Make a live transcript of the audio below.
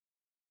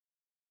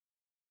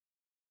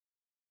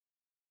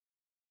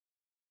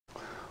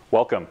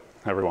Welcome,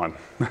 everyone.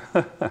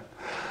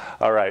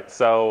 All right,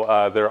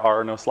 so there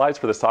are no slides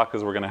for this talk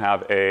because we're going to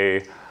have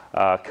a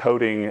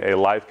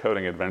live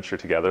coding adventure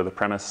together. The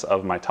premise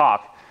of my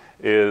talk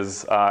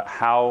is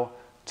how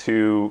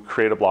to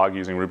create a blog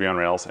using Ruby on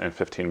Rails in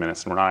 15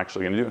 minutes. And we're not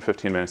actually going to do it in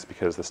 15 minutes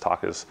because this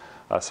talk is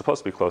supposed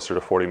to be closer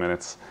to 40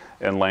 minutes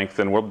in length,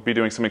 and we'll be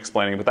doing some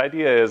explaining. But the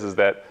idea is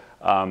that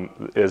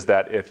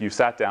if you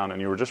sat down and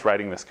you were just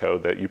writing this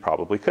code, that you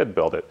probably could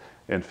build it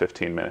in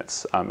 15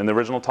 minutes. In the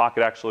original talk,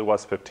 it actually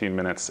was 15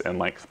 minutes in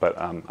length, but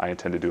I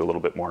intend to do a little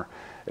bit more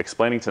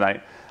explaining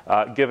tonight,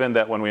 given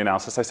that when we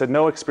announced this, I said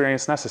no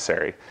experience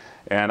necessary.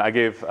 And I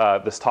gave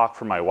this talk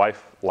for my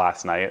wife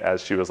last night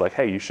as she was like,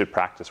 hey, you should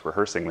practice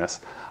rehearsing this.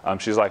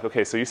 She's like,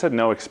 okay, so you said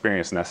no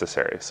experience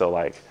necessary. So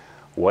like,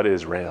 what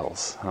is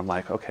Rails? And I'm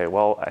like, okay,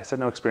 well, I said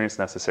no experience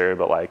necessary,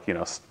 but like, you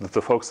know,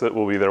 the folks that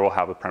will be there will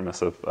have a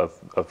premise of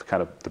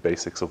kind of the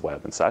basics of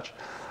web and such.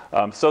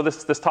 So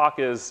this talk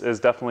is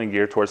definitely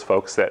geared towards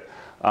folks that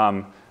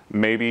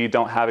maybe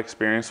don't have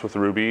experience with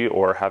Ruby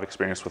or have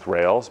experience with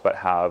Rails, but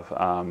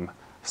have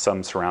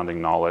some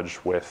surrounding knowledge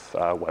with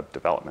web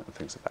development and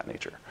things of that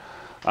nature.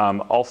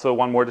 Also,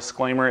 one more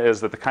disclaimer is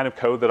that the kind of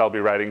code that I'll be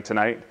writing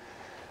tonight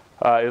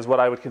is what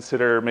I would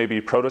consider maybe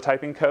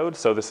prototyping code.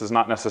 So this is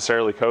not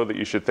necessarily code that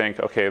you should think,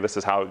 okay, this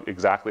is how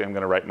exactly I'm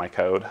going to write my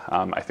code.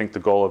 I think the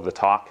goal of the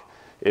talk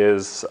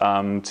is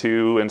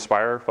to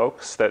inspire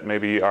folks that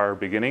maybe are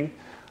beginning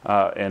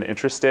and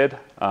interested.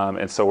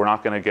 And so we're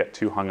not going to get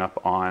too hung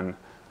up on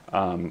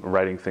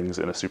writing things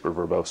in a super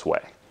verbose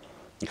way.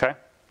 Okay?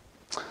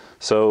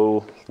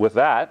 So with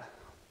that,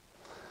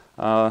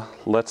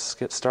 let's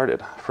get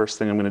started. First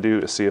thing I'm going to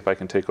do is see if I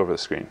can take over the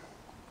screen.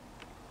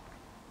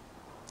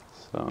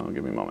 So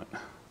give me a moment.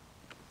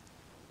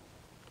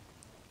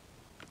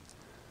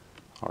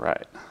 All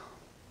right.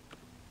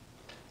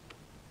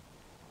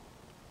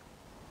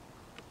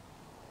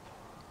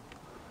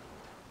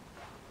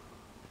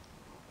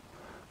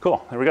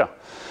 Cool, there we go.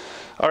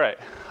 All right,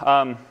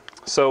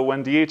 so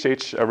when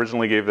DHH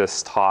originally gave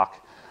this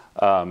talk,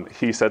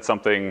 he said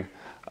something,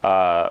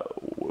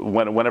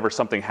 whenever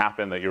something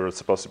happened that you were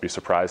supposed to be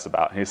surprised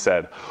about. He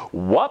said,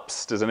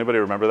 whoops, does anybody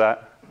remember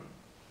that?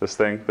 This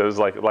thing? That was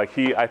like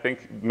I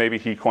think maybe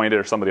he coined it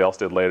or somebody else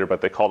did later, but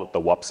they called it the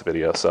whoops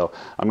video. So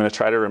I'm gonna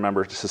try to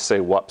remember to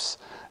say whoops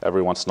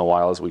every once in a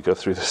while as we go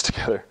through this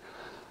together.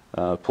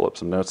 Pull up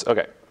some notes,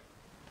 okay.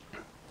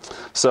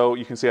 So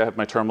you can see I have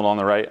my terminal on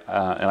the right,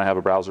 and I have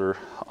a browser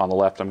on the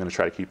left. I'm going to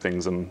try to keep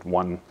things in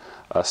one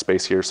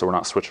space here so we're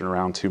not switching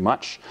around too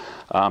much.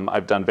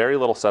 I've done very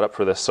little setup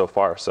for this so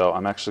far, so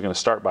I'm actually going to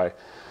start by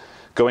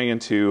going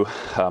into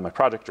my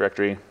project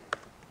directory.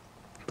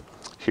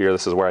 Here,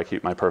 this is where I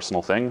keep my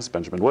personal things,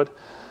 Benjamin Wood.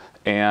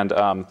 And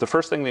the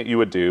first thing that you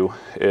would do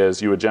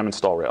is you would gem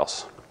install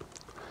Rails.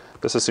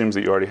 This assumes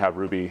that you already have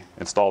Ruby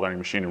installed on your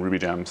machine in Ruby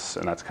gems,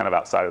 and that's kind of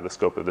outside of the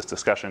scope of this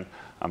discussion.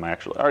 I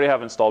actually already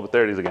have installed, but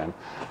there it is again.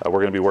 We're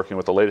going to be working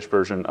with the latest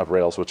version of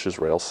Rails, which is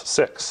Rails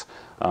 6.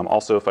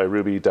 Also, if I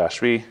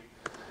ruby-v,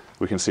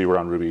 we can see we're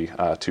on Ruby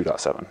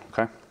 2.7,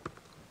 okay?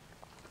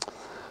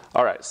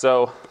 All right,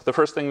 so the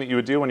first thing that you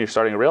would do when you're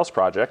starting a Rails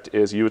project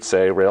is you would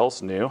say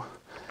Rails new,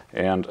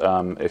 and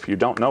if you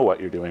don't know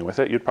what you're doing with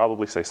it, you'd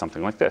probably say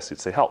something like this.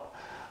 You'd say help.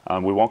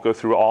 We won't go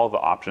through all the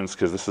options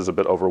because this is a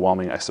bit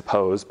overwhelming, I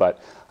suppose,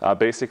 but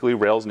basically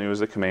Rails new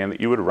is a command that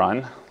you would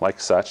run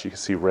like such. You can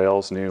see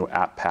Rails new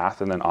app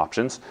path and then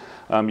options.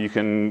 You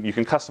can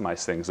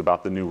customize things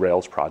about the new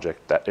Rails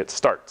project that it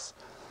starts.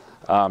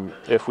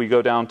 If we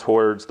go down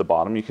towards the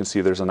bottom, you can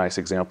see there's a nice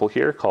example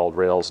here called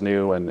Rails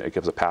new, and it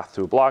gives a path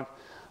to a blog,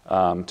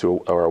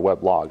 or a web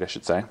blog, I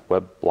should say.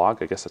 Web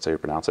blog, I guess that's how you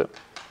pronounce it.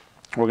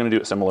 We're going to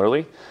do it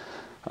similarly.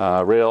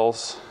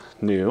 Rails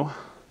new.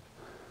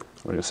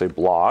 We're going to say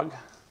blog,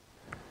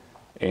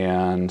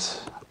 and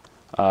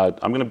I'm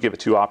going to give it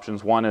two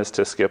options. One is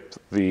to skip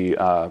the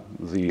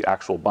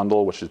actual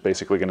bundle, which is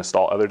basically going to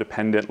install other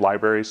dependent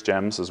libraries,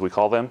 gems as we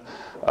call them.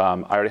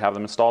 I already have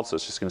them installed, so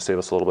it's just going to save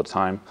us a little bit of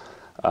time.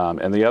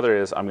 And the other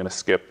is I'm going to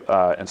skip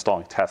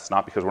installing tests,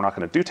 not because we're not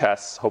going to do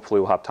tests. Hopefully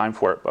we'll have time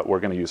for it, but we're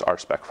going to use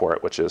RSpec for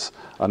it, which is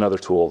another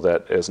tool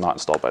that is not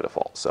installed by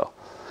default. So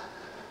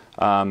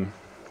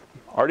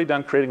already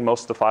done creating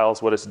most of the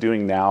files. What it's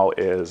doing now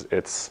is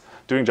it's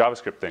doing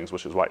JavaScript things,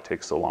 which is why it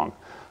takes so long.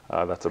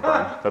 That's a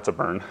burn. That's a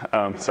burn.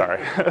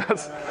 Sorry.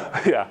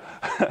 Yeah.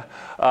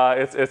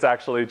 It's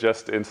actually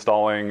just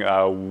installing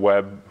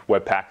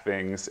Webpack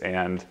things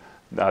and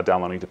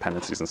downloading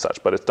dependencies and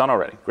such. But it's done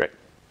already. Great.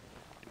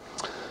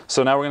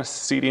 So now we're going to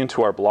cd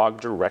into our blog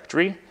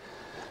directory,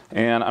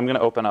 and I'm going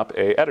to open up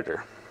a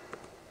editor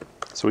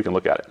so we can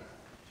look at it.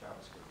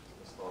 JavaScript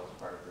is installed as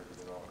part of Ruby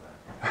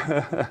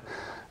development.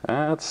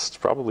 That's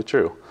probably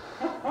true.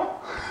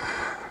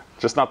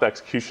 Just not the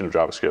execution of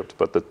JavaScript,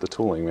 but the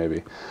tooling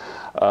maybe.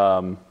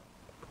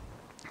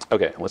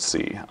 Okay, let's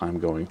see. I'm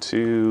going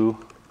to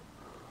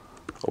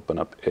open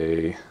up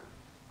a,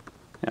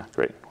 yeah,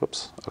 great.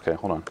 Whoops. Okay,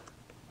 hold on.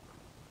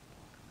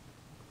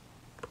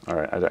 All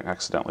right, I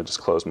accidentally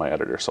just closed my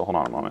editor, so hold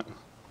on a moment.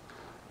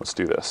 Let's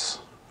do this.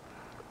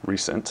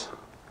 Recent.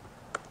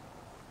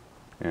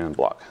 and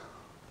blog.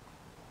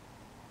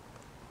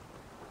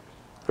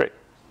 Great.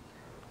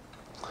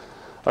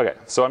 Okay,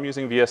 so I'm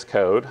using VS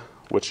Code,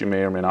 which you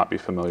may or may not be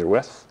familiar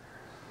with.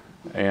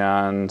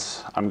 And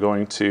I'm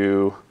going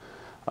to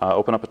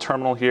open up a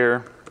terminal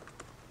here.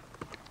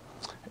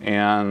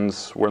 And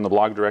we're in the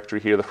blog directory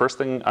here. The first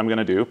thing I'm going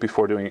to do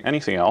before doing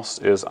anything else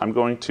is I'm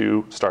going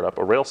to start up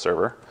a Rails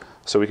server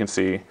so we can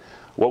see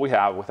what we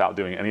have without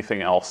doing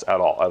anything else at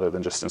all other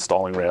than just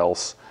installing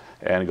Rails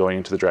and going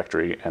into the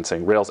directory and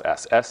saying Rails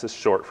S. S is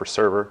short for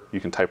server. You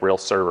can type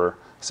Rails server,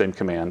 same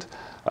command.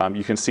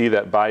 You can see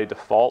that by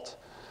default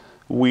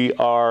we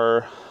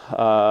are,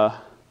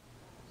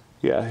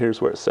 yeah,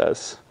 here's where it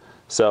says.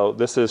 So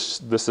this is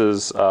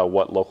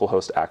what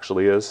localhost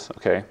actually is.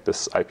 Okay,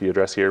 this IP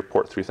address here,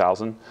 port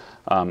 3000.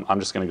 I'm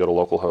just going to go to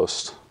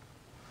localhost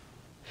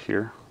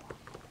here,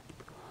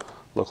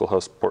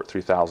 localhost port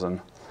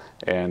 3000,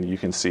 and you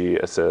can see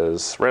it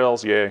says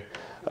Rails. Yay,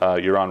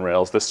 you're on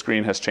Rails. This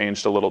screen has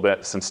changed a little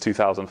bit since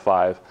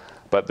 2005,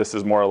 but this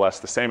is more or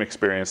less the same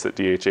experience that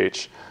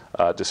DHH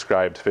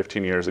described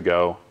 15 years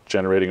ago,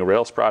 generating a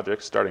Rails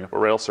project, starting up a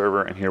Rails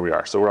server, and here we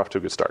are. So we're off to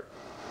a good start.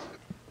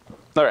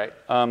 All right,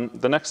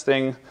 the next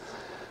thing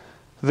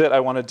that I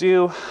want to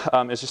do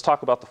is just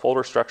talk about the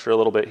folder structure a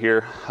little bit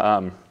here.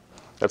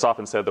 It's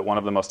often said that one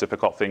of the most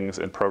difficult things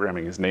in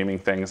programming is naming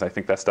things. I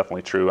think that's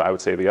definitely true. I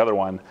would say the other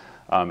one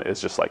is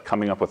just like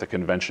coming up with a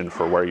convention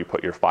for where you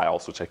put your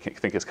files, which I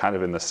think is kind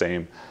of in the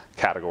same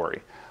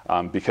category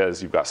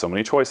because you've got so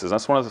many choices.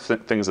 That's one of the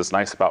things that's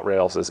nice about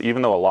Rails is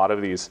even though a lot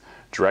of these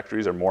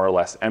directories are more or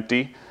less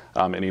empty,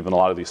 and even a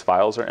lot of these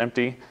files are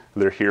empty,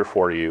 they're here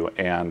for you.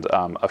 And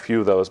a few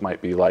of those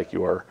might be like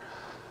your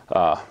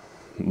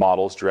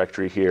models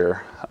directory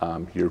here.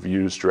 Your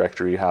views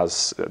directory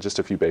has just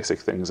a few basic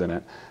things in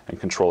it. And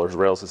controllers.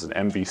 Rails is an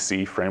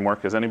MVC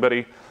framework. Is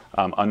anybody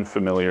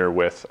unfamiliar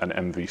with an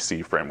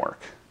MVC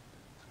framework?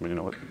 You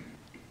know what?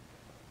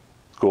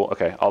 Cool.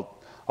 Okay.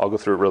 I'll go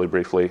through it really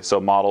briefly. So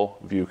model,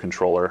 view,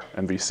 controller,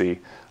 MVC.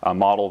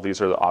 Model,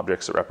 these are the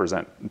objects that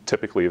represent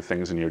typically the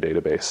things in your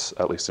database,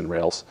 at least in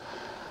Rails.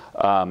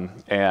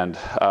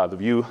 The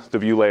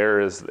view layer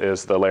is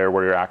the layer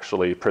where you're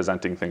actually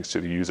presenting things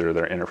to the user.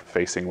 They're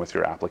interfacing with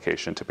your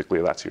application.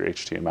 Typically, that's your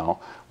HTML,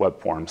 web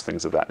forms,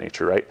 things of that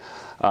nature, right?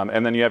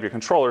 And then you have your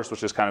controllers,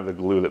 which is kind of the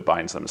glue that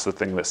binds them. It's the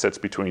thing that sits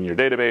between your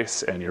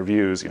database and your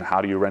views. You know, how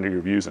do you render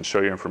your views and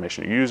show your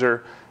information to your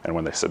user? And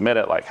when they submit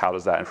it, like how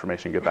does that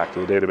information get back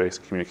to the database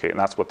and communicate? And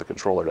that's what the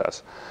controller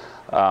does.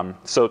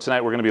 So tonight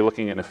we're going to be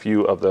looking at a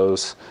few of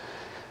those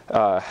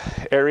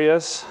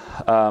areas.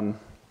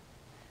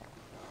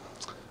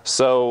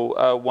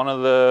 So one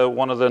of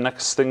the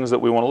next things that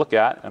we want to look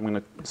at, I'm going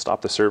to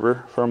stop the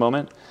server for a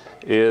moment,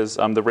 is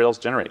the Rails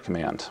generate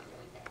command.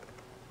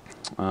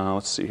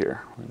 Let's see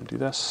here. We're going to do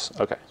this.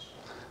 Okay.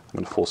 I'm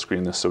going to full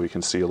screen this so we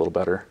can see a little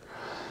better.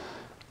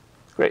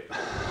 Great.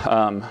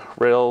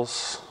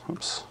 Rails.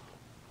 Oops.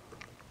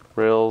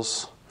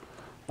 Rails.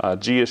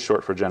 G is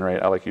short for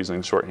generate. I like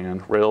using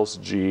shorthand. Rails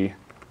G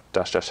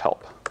 --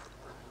 help.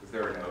 Is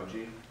there an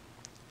OG?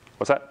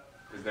 What's that?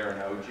 Is there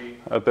an OG?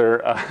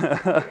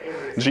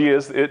 G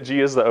is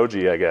the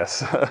OG, I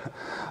guess.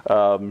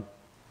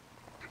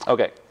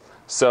 Okay,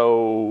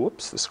 so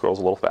whoops, this scrolls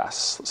a little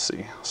fast. Let's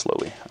see,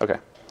 slowly. Okay,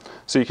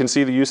 so you can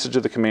see the usage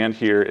of the command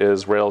here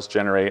is Rails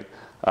generate,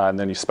 and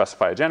then you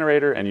specify a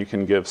generator, and you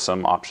can give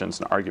some options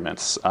and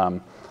arguments.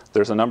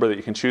 There's a number that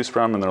you can choose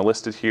from, and they're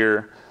listed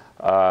here.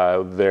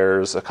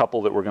 There's a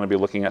couple that we're going to be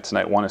looking at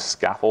tonight. One is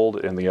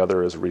scaffold, and the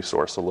other is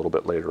resource a little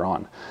bit later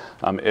on.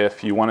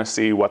 If you want to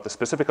see what the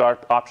specific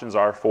options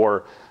are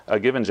for a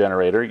given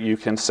generator, you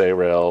can say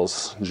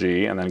Rails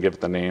G and then give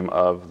it the name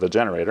of the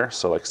generator.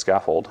 So like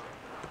scaffold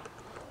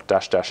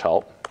 --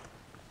 help.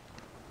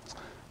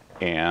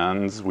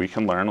 And we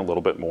can learn a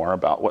little bit more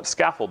about what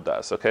scaffold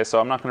does. Okay, so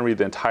I'm not going to read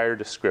the entire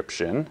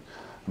description,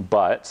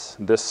 but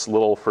this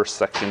little first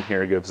section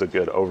here gives a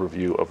good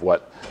overview of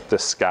what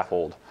this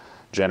scaffold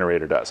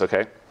generator does.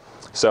 Okay,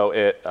 so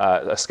it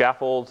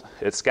scaffolds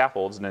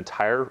an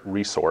entire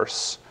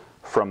resource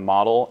from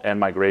model and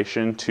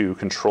migration to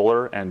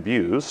controller and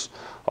views,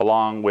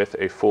 along with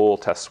a full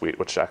test suite,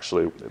 which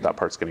actually that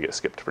part's going to get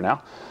skipped for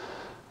now.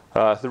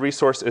 The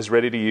resource is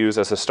ready to use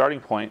as a starting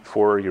point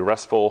for your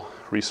RESTful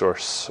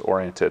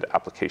resource-oriented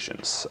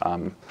applications.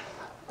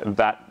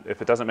 That,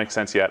 if it doesn't make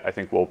sense yet, I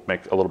think will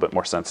make a little bit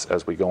more sense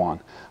as we go on.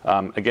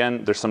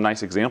 Again, there's some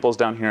nice examples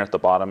down here at the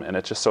bottom, and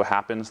it just so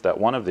happens that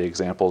one of the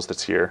examples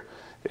that's here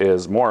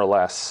is more or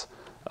less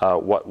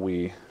what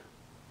we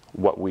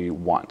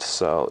want.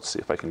 So let's see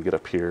if I can get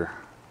up here.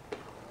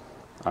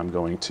 I'm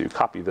going to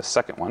copy this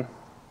second one.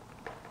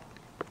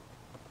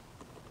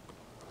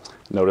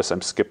 Notice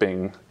I'm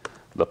skipping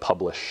the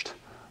published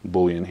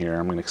Boolean here.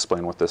 I'm going to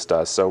explain what this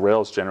does. So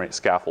Rails generate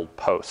scaffold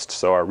post.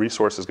 So our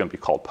resource is going to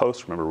be called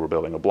post. Remember, we're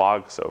building a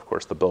blog. So of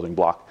course, the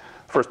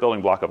first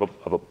building block of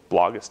a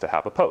blog is to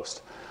have a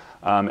post.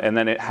 And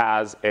then it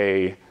has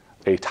a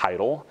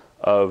title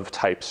of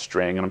type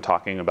string. And I'm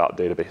talking about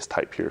database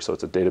type here. So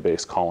it's a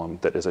database column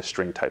that is a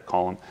string type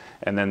column.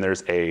 And then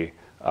there's a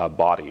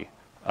body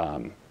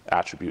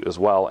attribute as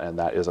well, and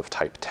that is of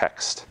type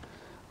text.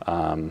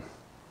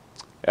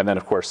 And then,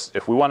 of course,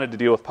 if we wanted to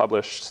deal with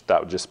published,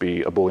 that would just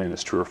be a Boolean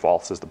is true or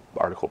false. Is the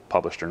article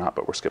published or not?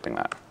 But we're skipping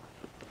that.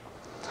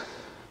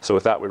 So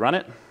with that, we run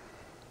it.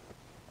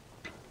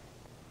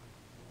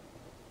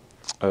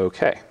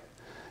 OK.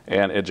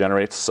 And it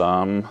generates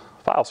some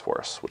files for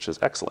us, which is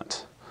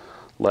excellent.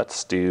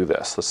 Let's do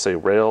this. Let's say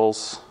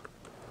Rails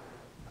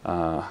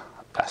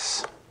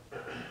S.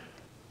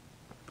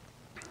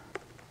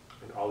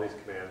 And all these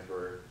commands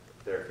were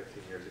there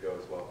 15 years ago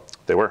as well?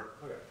 They were.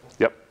 Okay.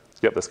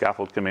 Yep, the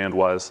scaffold command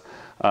was.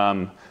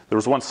 There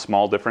was one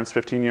small difference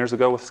 15 years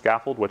ago with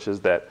scaffold, which is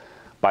that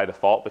by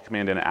default, the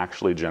command didn't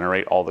actually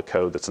generate all the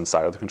code that's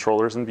inside of the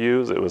controllers and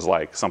views. It was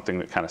like something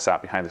that kind of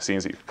sat behind the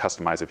scenes that you could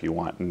customize if you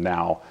want. And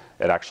now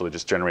it actually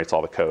just generates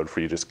all the code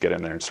for you to just get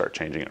in there and start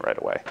changing it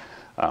right away,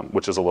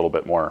 which is a little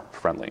bit more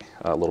friendly,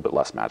 a little bit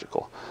less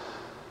magical.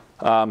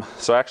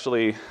 So I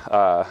actually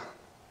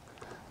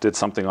did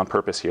something on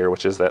purpose here,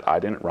 which is that I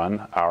didn't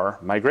run our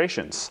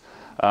migrations.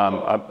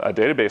 A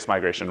database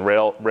migration.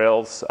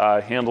 Rails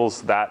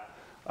handles that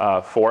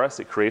for us.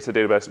 It creates a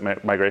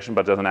database migration,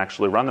 but doesn't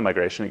actually run the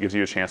migration. It gives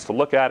you a chance to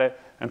look at it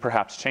and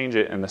perhaps change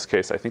it. In this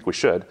case, I think we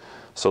should.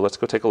 So let's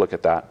go take a look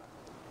at that.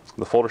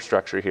 The folder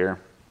structure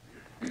here.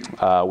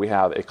 We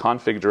have a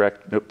config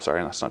direct. Nope,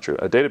 sorry, that's not true.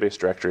 A database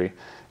directory,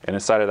 and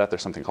inside of that,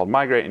 there's something called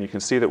migrate, and you can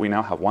see that we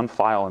now have one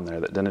file in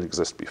there that didn't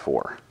exist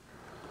before.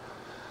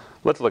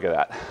 Let's look at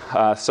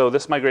that. So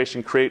this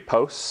migration create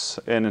posts,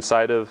 and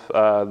inside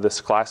of this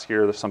class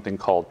here, there's something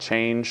called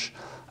change.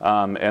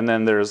 And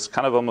then there's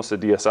kind of almost a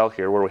DSL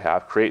here where we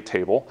have create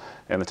table,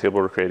 and the table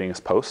we're creating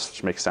is posts,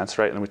 which makes sense,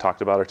 right? And then we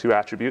talked about our two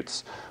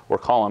attributes or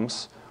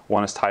columns.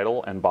 One is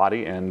title and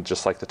body, and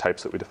just like the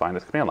types that we defined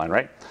at the command line,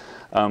 right?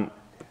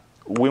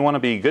 We want to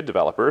be good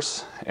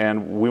developers,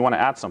 and we want to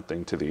add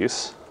something to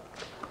these.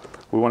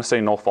 We want to say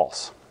null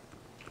false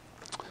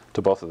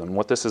to both of them.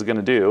 What this is going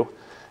to do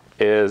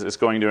is it's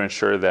going to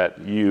ensure that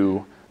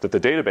the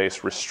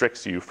database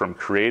restricts you from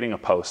creating a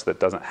post that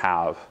doesn't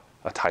have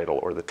a title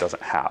or that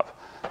doesn't have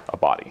a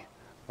body.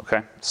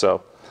 Okay,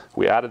 so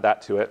we added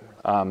that to it.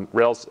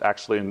 Rails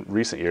actually in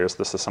recent years,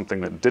 this is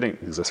something that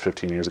didn't exist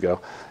 15 years ago,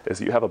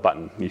 is you have a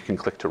button you can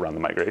click to run the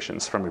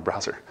migrations from your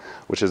browser,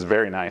 which is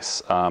very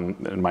nice.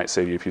 It might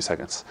save you a few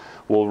seconds.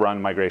 We'll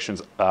run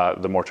migrations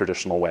the more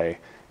traditional way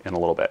in a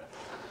little bit.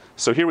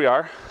 So here we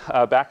are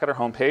back at our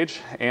home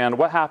page, and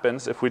what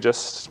happens if we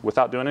just,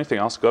 without doing anything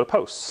else, go to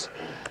posts?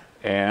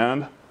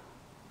 And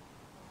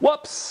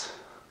whoops,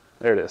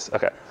 there it is.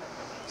 Okay,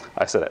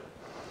 I said it.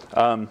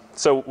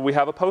 So we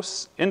have a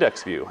posts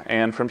index view,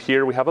 and from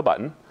here we have a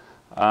button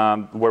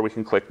where we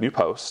can click new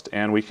post,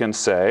 and we can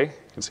say,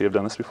 you can see I've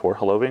done this before,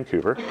 hello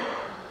Vancouver,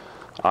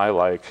 I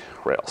like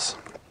Rails.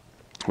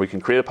 We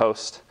can create a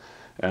post,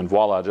 and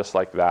voila, just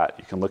like that,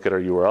 you can look at our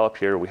URL up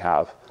here. We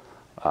have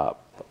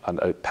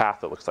a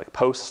path that looks like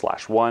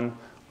post/1.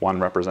 1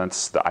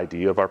 represents the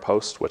ID of our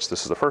post, which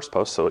this is the first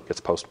post, so it gets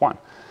post 1.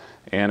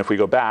 And if we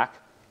go back,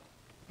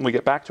 we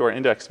get back to our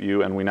index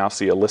view, and we now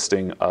see a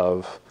listing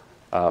of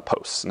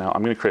posts. Now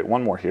I'm going to create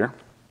one more here,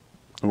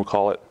 and we'll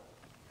call it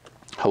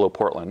Hello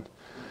Portland.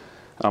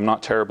 I'm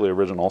not terribly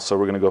original, so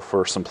we're going to go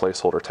for some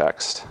placeholder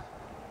text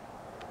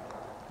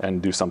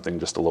and do something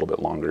just a little bit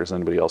longer. Does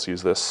anybody else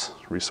use this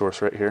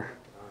resource right here?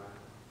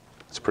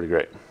 It's pretty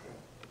great.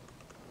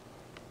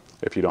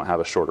 If you don't have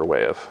a shorter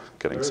way of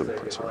getting some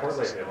placeholder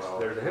text.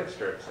 There's a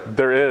hipster.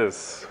 There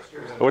is,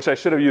 which I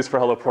should have used for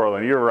Hello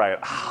Portland. You're right.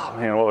 Oh,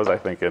 man, what was I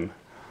thinking?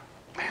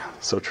 Man,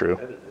 so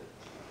true.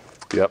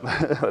 Yep,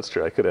 that's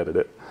true. I could edit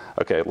it.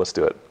 Okay, let's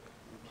do it.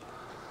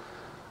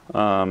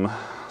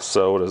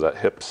 So what is that?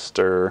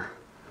 Hipster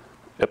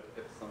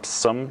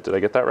Ipsum. Did I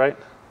get that right?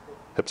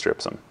 Hipster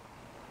Ipsum.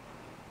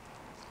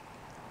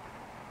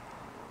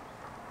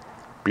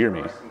 Beer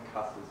me.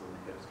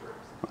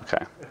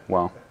 Okay.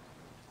 Well,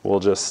 we'll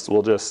just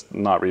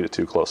not read it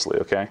too closely.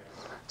 Okay.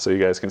 So you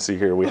guys can see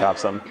here we have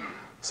some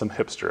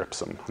hipster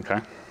Ipsum. Okay.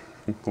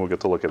 We'll get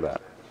to look at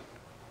that,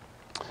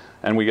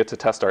 and we get to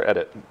test our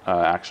edit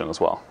action as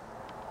well.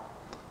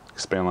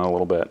 Expand that a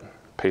little bit,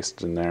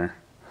 paste it in there.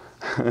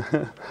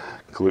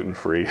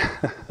 Gluten-free.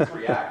 It's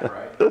React,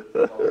 right?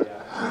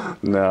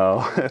 React.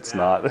 No, it's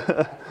not.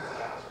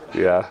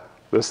 Yeah,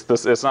 this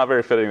it's not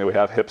very fitting that we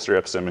have hipster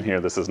Ipsum in here.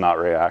 This is not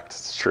React.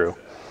 It's true.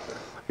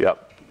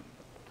 Yep.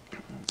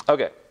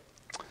 Okay,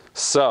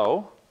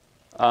 so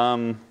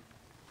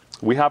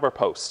we have our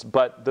posts,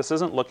 but this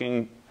isn't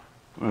looking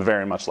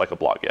very much like a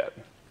blog yet.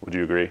 Would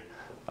you agree?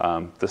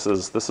 This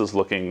is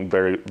looking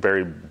very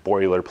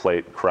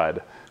boilerplate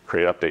CRUD.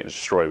 Create, update, and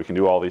destroy. We can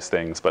do all these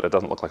things, but it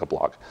doesn't look like a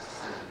blog.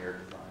 Engineer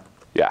design.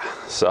 Yeah,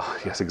 so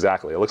yes,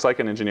 exactly. It looks like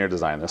an engineer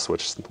designed this,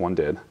 which one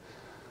did.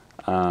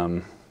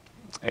 And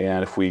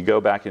if we go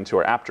back into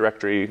our app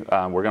directory,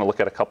 we're going to look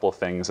at a couple of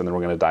things, and then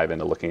we're going to dive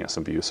into looking at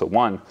some views. So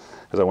one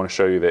is I want to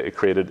show you that it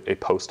created a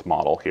post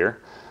model here,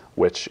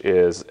 which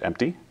is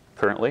empty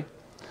currently.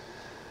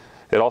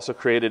 It also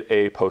created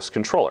a post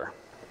controller.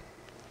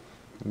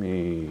 Let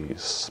me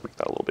just make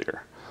that a little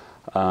bigger.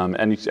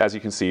 As you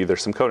can see,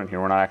 there's some code in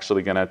here. We're not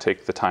actually going to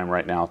take the time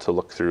right now to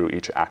look through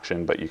each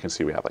action, but you can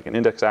see we have like an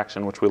index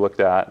action, which we looked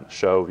at,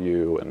 show,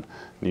 view, and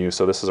new.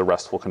 So this is a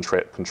RESTful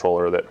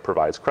controller that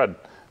provides CRUD,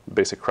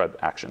 basic CRUD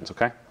actions,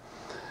 okay?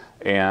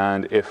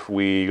 And if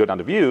we go down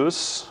to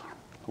views,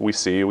 we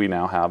see we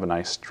now have a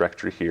nice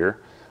directory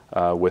here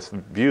with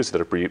views that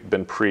have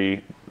been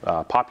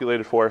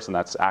pre-populated for us, and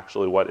that's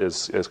actually what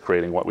is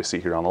creating what we see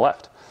here on the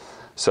left.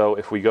 So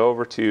if we go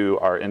over to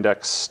our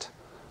index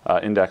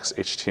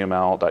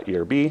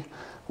html.erb,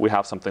 we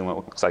have something that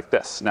looks like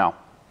this. Now,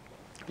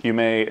 you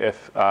may,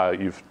 if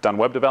you've done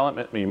web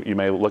development, you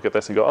may look at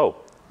this and go, oh,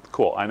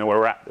 cool, I know where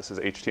we're at. This is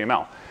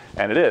HTML.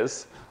 And it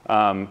is.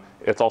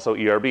 It's also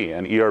ERB,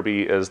 and ERB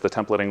is the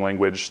templating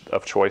language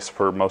of choice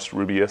for most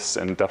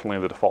Rubyists and definitely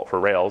the default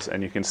for Rails.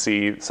 And you can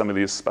see some of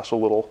these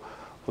special little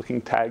looking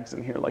tags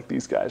in here, like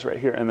these guys right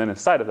here. And then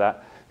inside of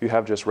that, you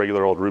have just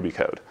regular old Ruby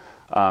code.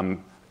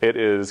 It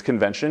is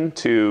convention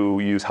to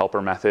use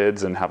helper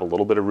methods and have a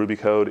little bit of Ruby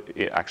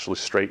code actually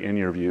straight in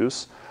your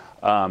views,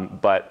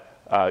 but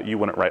you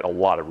wouldn't write a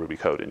lot of Ruby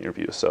code in your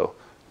views. So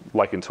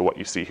likened to what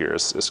you see here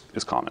is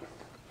common.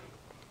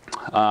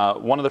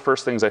 One of the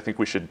first things I think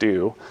we should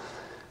do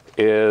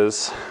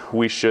is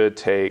we should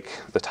take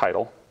the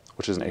title,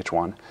 which is an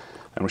H1,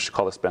 and we should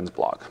call this Ben's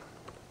blog.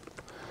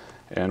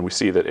 And we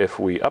see that if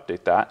we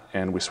update that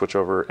and we switch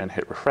over and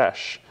hit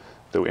refresh,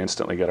 that we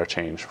instantly get our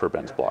change for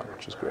Ben's blog,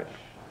 which is great.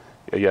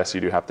 Yes, you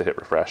do have to hit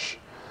refresh.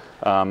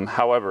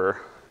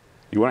 However,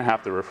 you wouldn't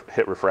have to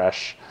hit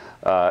refresh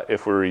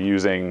if we were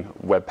using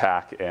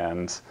Webpack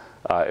and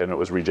it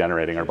was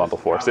regenerating our bundle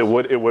for us. It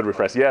would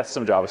refresh. Yes,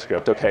 some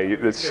JavaScript. Okay,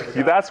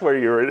 that's where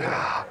you're.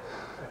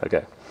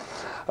 Okay.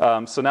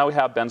 So now we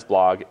have Ben's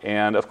blog,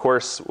 and of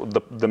course,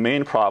 the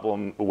main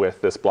problem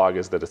with this blog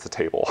is that it's a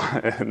table.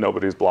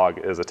 Nobody's blog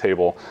is a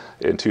table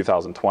in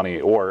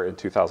 2020 or in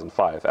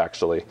 2005,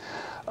 actually.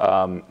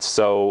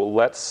 So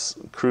let's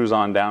cruise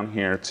on down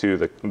here to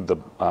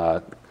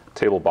the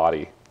table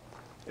body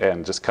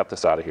and just cut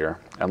this out of here,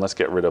 and let's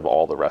get rid of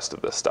all the rest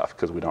of this stuff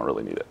because we don't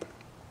really need it.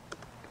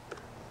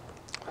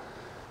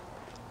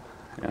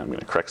 And I'm going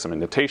to correct some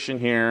indentation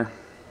here.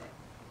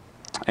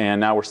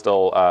 And now we're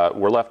still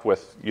we're left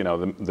with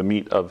the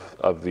meat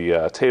of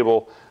the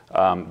table,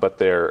 but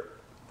there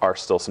are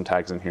still some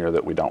tags in here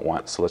that we don't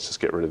want. So let's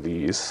just get rid of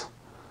these.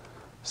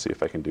 See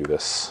if I can do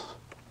this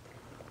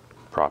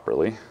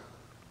properly.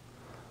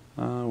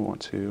 We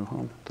want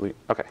to delete.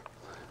 Okay,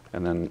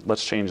 and then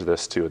let's change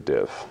this to a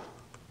div.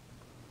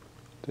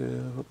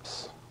 Div.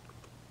 Oops.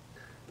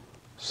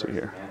 See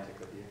here.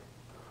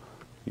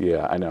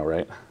 Yeah, I know,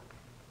 right?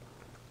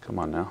 Come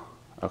on now.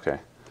 Okay,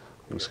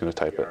 I'm just going to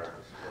type it.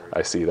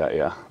 I see that,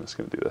 yeah. I'm just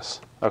going to do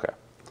this. Okay.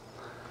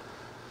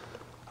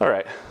 All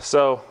right,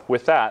 so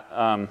with that,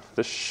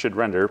 this should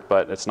render,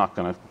 but it's not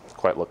going to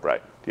quite look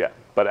right yet.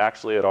 But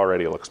actually, it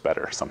already looks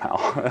better somehow,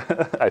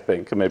 I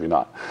think, maybe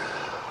not.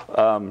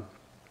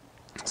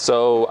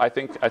 So I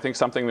think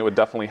something that would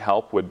definitely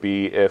help would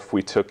be if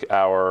we took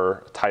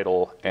our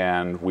title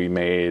and we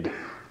made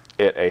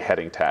it a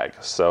heading tag.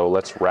 So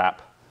let's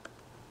wrap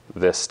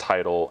this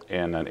title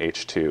in an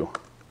H2.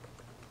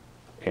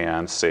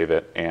 And save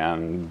it,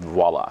 and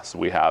voila. So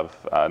we have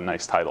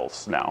nice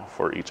titles now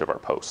for each of our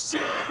posts.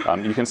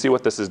 You can see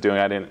what this is doing.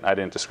 I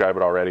didn't describe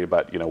it already,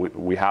 but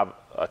we have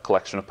a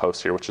collection of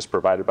posts here, which is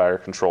provided by our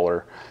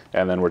controller,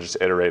 and then we're just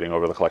iterating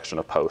over the collection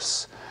of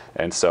posts.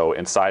 And so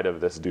inside of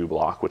this do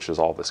block, which is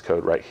all this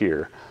code right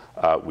here,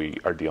 we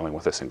are dealing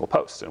with a single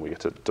post, and we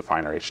get to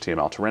define our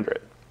HTML to render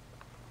it.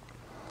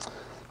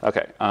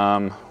 Okay,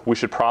 we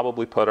should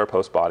probably put our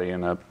post body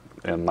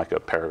in like a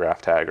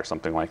paragraph tag or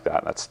something like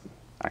that.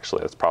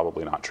 Actually, that's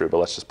probably not true, but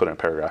let's just put in a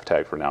paragraph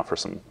tag for now for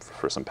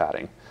some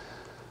padding.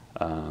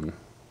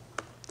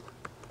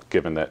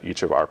 Given that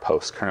each of our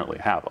posts currently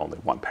have only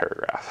one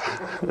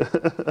paragraph.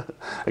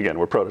 Again,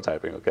 we're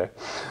prototyping, okay?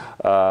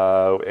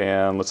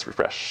 And let's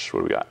refresh. What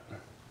do we got?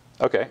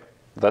 Okay,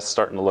 that's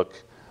starting to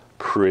look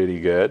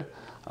pretty good.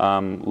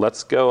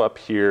 Let's go up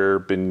here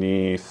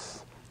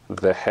beneath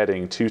the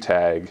heading to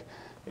tag,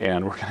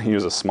 and we're going to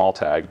use a small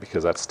tag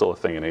because that's still a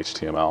thing in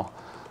HTML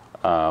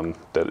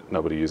that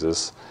nobody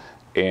uses.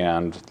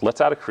 And let's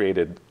add a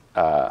created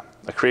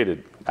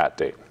at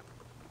date.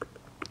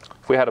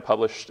 If we had a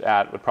published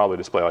at, it would probably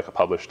display like a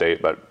published date,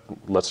 but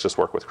let's just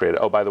work with created.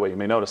 Oh, by the way, you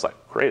may notice like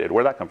created,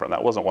 where'd that come from?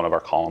 That wasn't one of our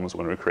columns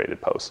when we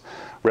created posts.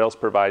 Rails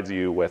provides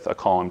you with a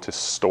column to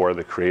store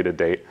the created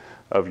date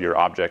of your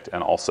object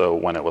and also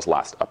when it was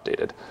last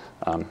updated.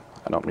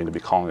 I don't mean to be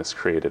calling this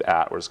created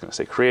at, we're just gonna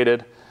say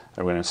created,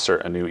 and we're gonna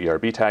insert a new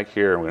ERB tag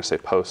here, and we're gonna say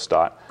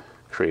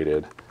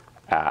post.created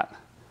at,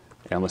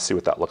 and let's see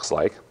what that looks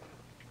like.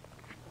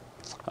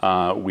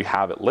 We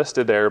have it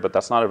listed there, but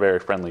that's not a very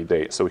friendly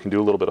date, so we can do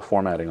a little bit of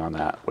formatting on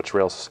that, which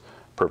Rails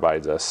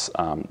provides us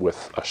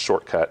with a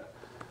shortcut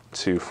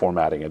to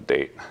formatting a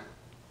date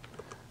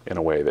in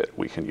a way that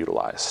we can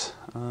utilize.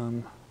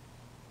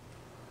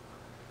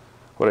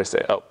 What did I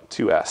say? Oh,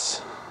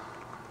 2S.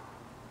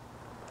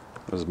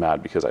 I was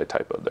mad because I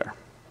typoed there.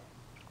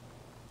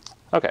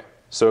 Okay,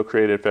 so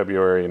created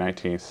February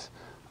 19th,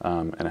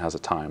 and it has a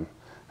time.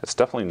 It's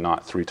definitely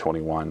not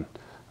 321.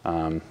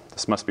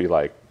 This must be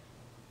like,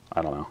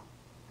 I don't know.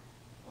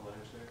 A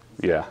Linux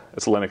thing? Yeah,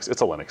 it's Linux.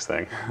 It's a Linux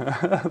thing.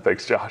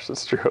 Thanks, Josh.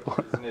 That's true.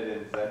 Isn't it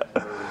in Z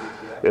or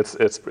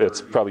UTI?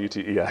 It's probably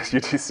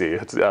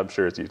UTC. I'm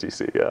sure it's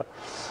UTC. Yeah.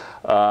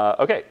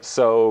 Okay,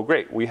 so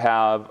great. We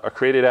have a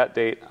created at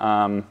date.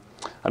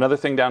 Another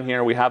thing down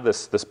here, we have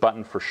this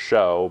button for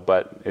show,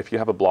 but if you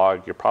have a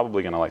blog, you're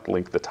probably going to like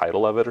link the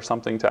title of it or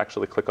something to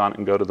actually click on it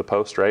and go to the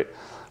post, right?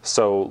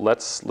 So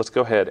let's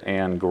go ahead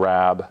and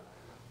grab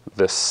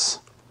this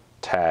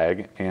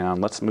tag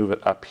and let's move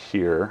it up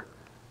here.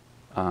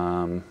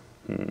 And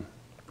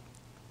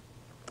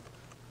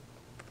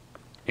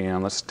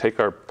let's take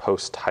our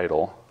post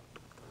title,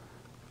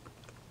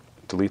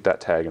 delete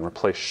that tag, and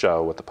replace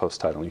show with the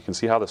post title. You can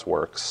see how this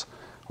works,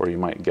 or you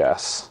might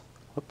guess.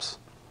 Whoops.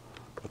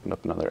 Open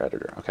up another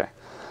editor. Okay.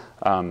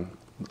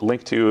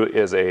 Link to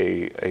is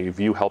a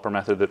view helper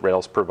method that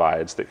Rails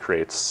provides that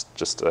creates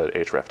just a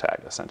href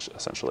tag,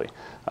 essentially.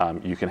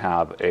 You can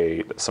have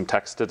some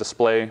text to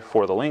display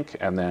for the link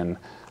and then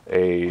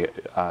a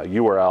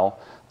URL.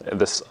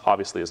 This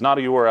obviously is not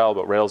a URL,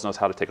 but Rails knows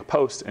how to take a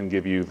post and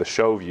give you the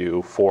show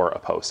view for a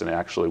post, and it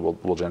actually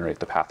will generate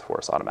the path for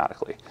us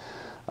automatically.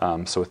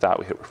 So with that,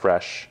 we hit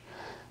refresh,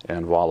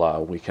 and voila,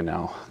 we can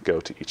now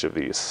go to each of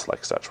these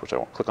like such, which I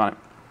won't click on it.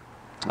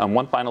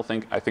 One final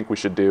thing I think we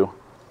should do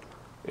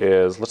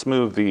is let's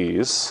move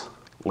these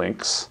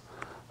links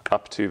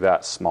up to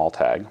that small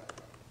tag.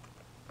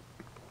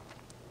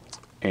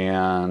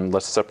 And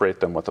let's separate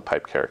them with a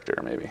pipe character,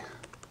 maybe.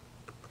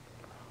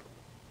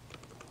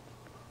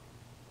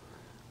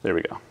 There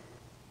we go.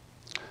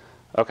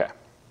 Okay.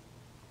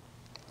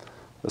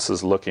 This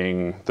is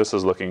looking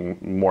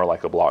more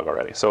like a blog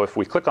already. So if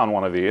we click on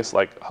one of these,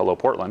 like Hello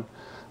Portland,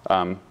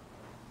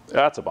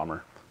 that's a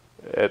bummer.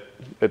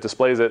 It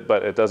displays it,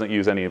 but it doesn't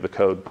use any of the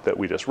code that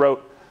we just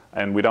wrote.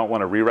 And we don't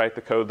want to rewrite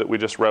the code that we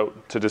just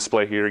wrote to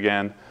display here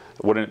again.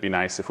 Wouldn't it be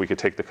nice if we could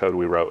take the code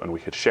we wrote and we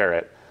could share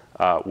it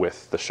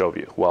with the show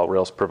view? Well,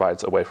 Rails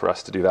provides a way for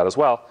us to do that as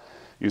well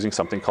using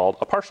something called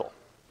a partial.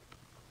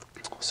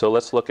 So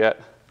let's look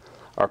at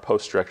our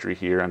post directory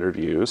here under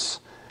views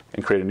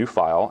and create a new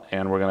file.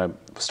 And we're going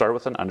to start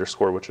with an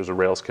underscore, which is a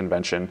Rails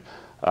convention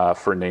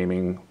for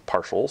naming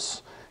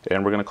partials.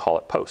 And we're going to call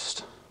it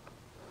post.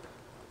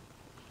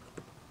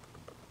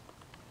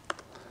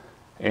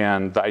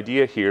 And the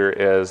idea here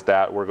is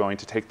that we're going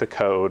to take the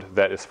code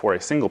that is for a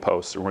single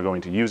post and we're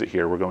going to use it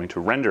here. We're going to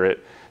render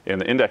it in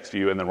the index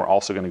view, and then we're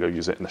also going to go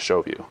use it in the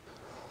show view,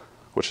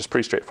 which is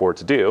pretty straightforward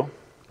to do.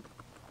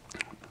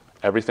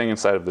 Everything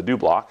inside of the do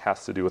block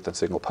has to do with a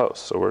single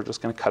post. So we're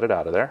just going to cut it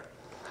out of there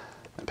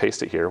and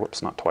paste it here.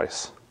 Whoops, not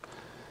twice.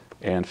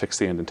 And fix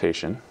the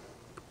indentation.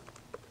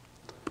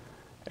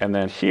 And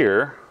then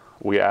here,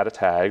 we add a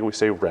tag. We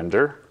say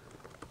render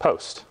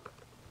post.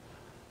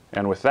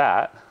 And with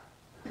that,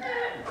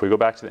 if we go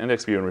back to the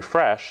index view and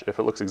refresh, if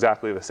it looks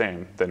exactly the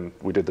same, then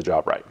we did the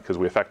job right, because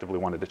we effectively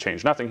wanted to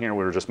change nothing here.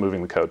 We were just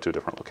moving the code to a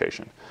different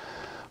location.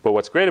 But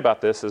what's great about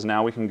this is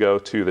now we can go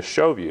to the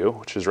show view,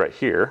 which is right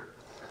here.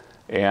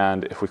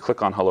 And if we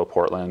click on Hello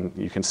Portland,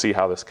 you can see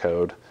how this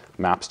code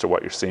maps to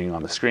what you're seeing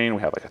on the screen.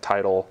 We have like a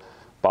title,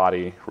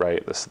 body,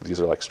 right?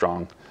 These are like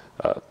strong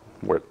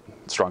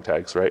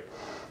tags, right?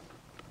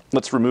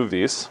 Let's remove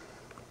these.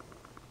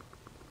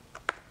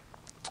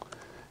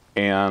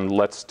 And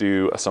let's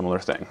do a similar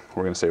thing.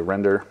 We're going to say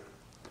render.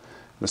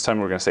 This time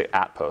we're going to say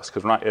at post,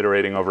 because we're not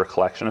iterating over a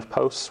collection of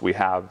posts. We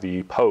have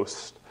the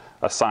post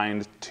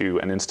assigned to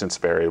an instance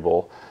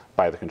variable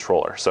by the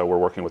controller. So we're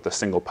working with a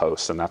single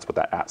post, and that's what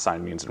that at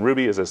sign means in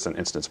Ruby, is it's an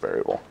instance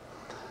variable.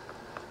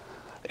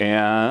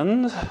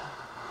 And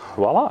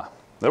voila,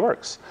 that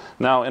works.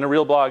 Now in a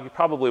real blog, you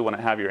probably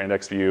wouldn't have your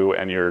index view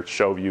and your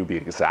show view be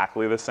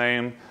exactly the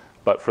same.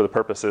 But for the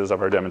purposes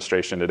of our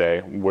demonstration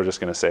today, we're just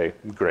going to say,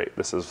 great,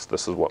 this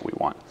is what we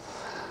want.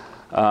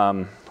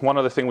 One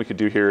other thing we could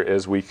do here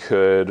is we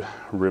could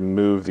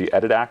remove the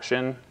edit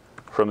action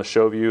from the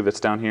show view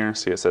that's down here.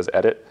 See, it says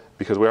edit,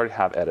 because we already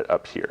have edit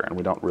up here, and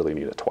we don't really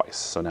need it twice.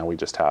 So now we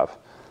just have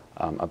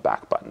a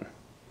back button.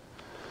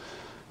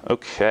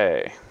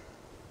 OK.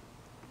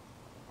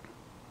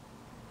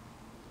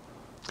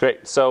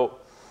 Great. So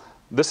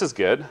this is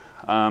good.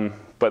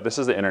 But this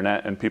is the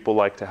internet, and people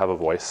like to have a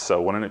voice.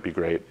 So wouldn't it be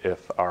great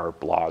if our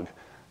blog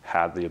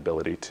had the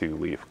ability to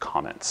leave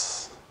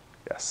comments?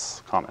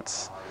 Yes,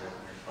 comments.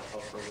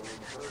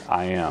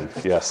 I am,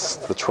 yes.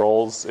 The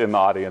trolls in the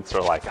audience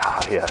are like,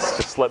 yes,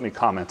 just let me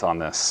comment on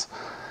this.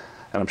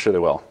 And I'm sure they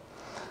will.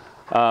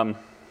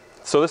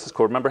 So this is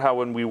cool. Remember how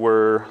when we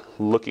were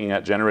looking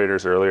at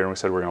generators earlier and we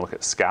said we're going to look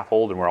at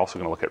scaffold and we're also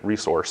going to look at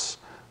resource?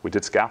 We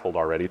did scaffold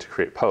already to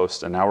create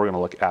post, and now we're going to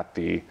look at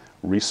the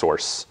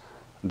resource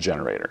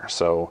generator.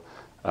 So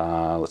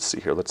let's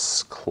see here.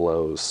 Let's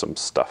close some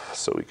stuff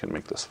so we can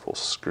make this full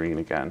screen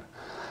again.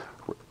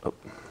 Oh,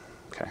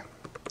 okay.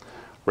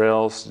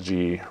 Rails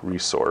G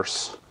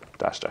resource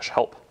 --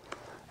 help,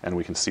 and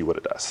we can see what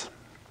it does.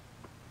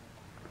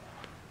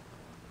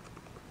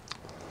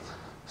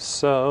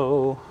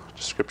 So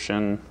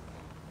description.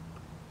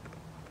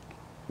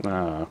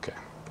 Okay.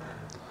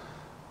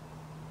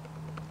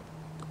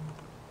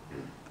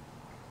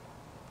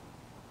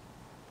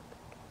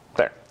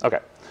 There, okay.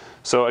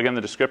 So again,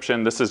 the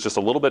description, this is just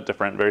a little bit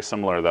different, very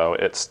similar though.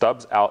 It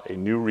stubs out a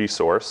new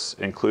resource,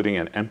 including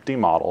an empty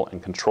model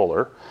and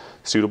controller,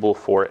 suitable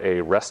for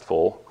a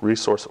RESTful,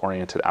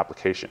 resource-oriented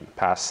application.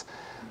 Pass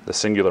the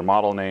singular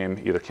model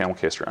name, either camel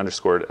cased or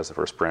underscored, as the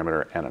first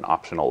parameter, and an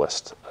optional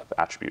list of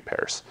attribute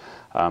pairs.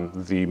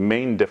 The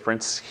main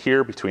difference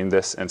here between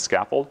this and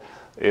scaffold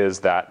is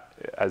that,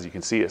 as you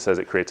can see, it says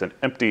it creates an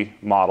empty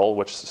model,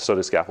 which so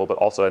does scaffold, but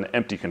also an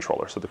empty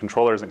controller. So the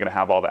controller isn't going to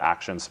have all the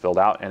actions filled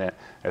out in it.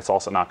 It's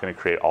also not going to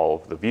create all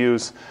of the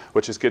views,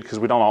 which is good because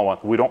we don't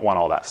want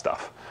all that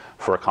stuff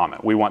for a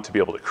comment. We want to be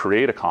able to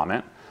create a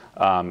comment.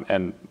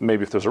 And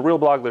maybe if there's a real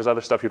blog, there's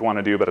other stuff you'd want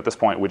to do, but at this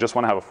point, we just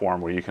want to have a form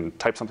where you can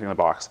type something in the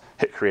box,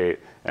 hit create,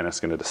 and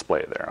it's going to display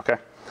it there, okay?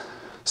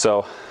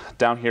 So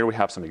down here, we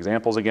have some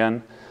examples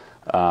again.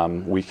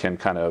 We can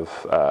kind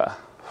of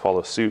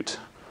follow suit,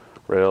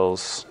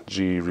 Rails,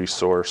 G,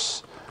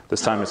 resource.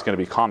 This time it's going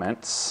to be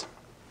comments.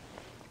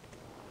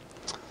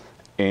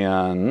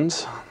 And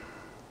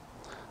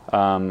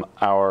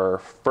our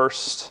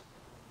first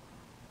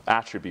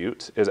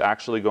attribute is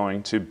actually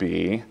going to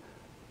be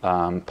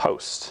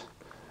post,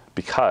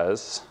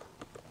 because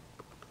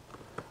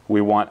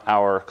we want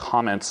our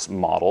comments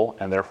model,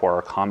 and therefore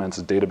our comments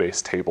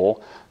database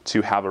table,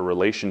 to have a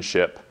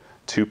relationship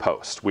to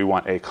post. We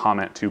want a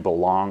comment to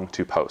belong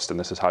to post, and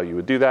this is how you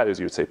would do that, is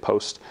you would say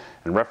post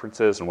and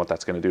references, and what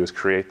that's going to do is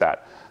create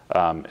that.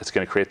 It's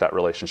going to create that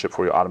relationship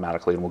for you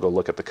automatically, and we'll go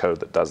look at the code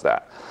that does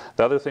that.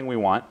 The other thing we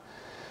want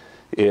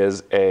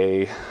is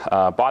a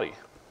body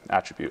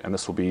attribute, and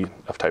this will be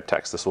of type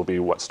text. This will be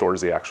what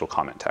stores the actual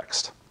comment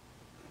text.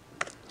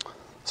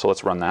 So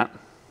let's run that.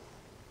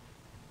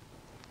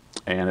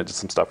 And it did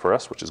some stuff for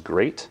us, which is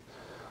great.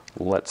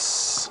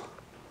 Let's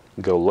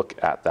go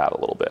look at that a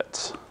little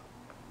bit.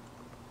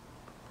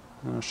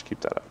 I should keep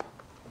that up.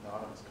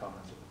 Anonymous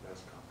comments are the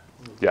best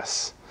comments.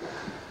 Yes.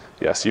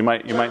 Yes, you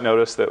might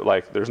notice that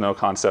like there's no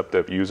concept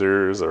of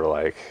users or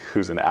like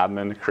who's an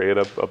admin to create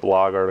a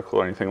blog article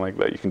or anything like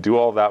that. You can do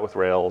all of that with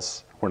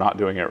Rails. We're not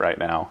doing it right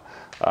now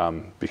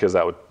because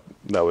that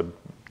would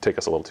take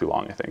us a little too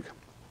long, I think.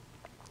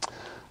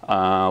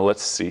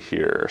 Let's see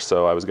here.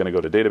 So I was going to go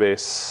to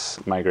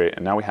database, migrate,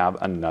 and now we have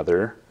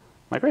another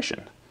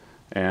migration.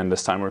 And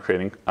this time we're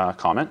creating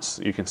comments.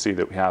 You can see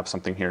that we have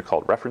something here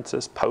called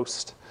references,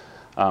 post,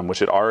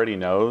 which it already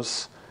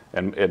knows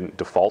and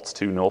defaults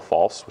to null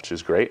false, which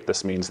is great.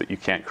 This means that you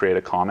can't create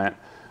a comment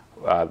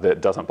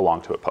that doesn't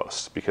belong to a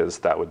post, because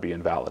that would be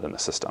invalid in the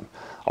system.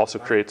 Also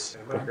creates...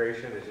 And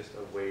migration is just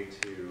a way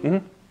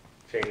to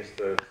change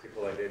the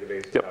SQLite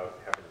database without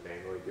having to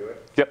manually do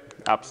it? Yep,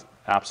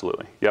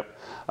 absolutely, yep.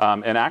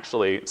 And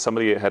actually,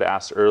 somebody had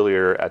asked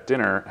earlier at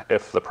dinner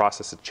if the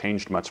process had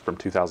changed much from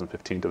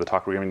 2015 to the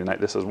talk we're giving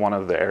tonight. This is one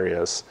of the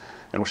areas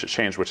in which it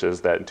changed, which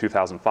is that in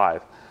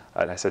 2005,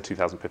 and I said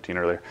 2015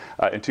 earlier,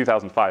 in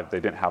 2005 they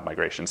didn't have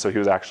migration. So he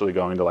was actually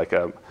going to like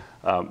a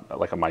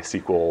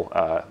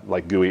MySQL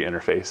like GUI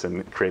interface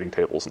and creating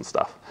tables and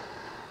stuff.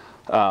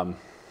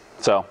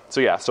 So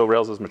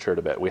Rails has matured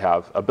a bit. We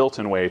have a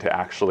built-in way to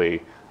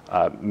actually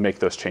make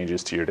those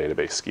changes to your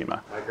database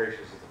schema.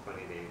 Migrations is a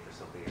funny name for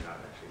something you're not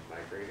actually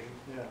migrating.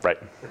 Yeah. Right,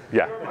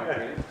 yeah.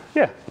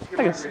 Yeah,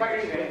 I guess.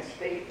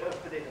 State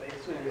of the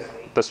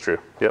database. That's true,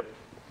 yep.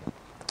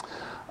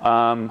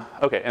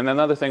 Okay, and then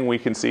another thing we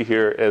can see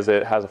here is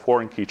it has a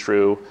foreign key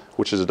true,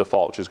 which is a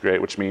default, which is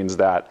great, which means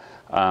that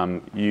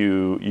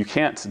you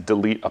can't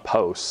delete a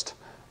post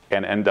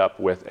and end up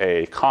with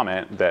a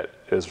comment that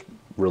is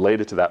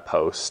related to that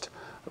post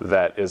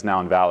that is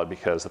now invalid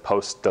because the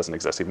post doesn't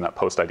exist. Even that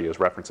post ID is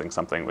referencing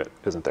something that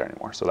isn't there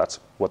anymore. So that's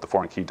what the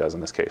foreign key does in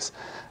this case.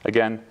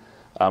 Again,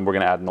 we're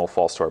going to add null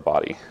false to our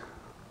body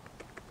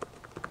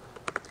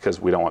because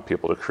we don't want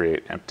people to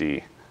create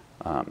empty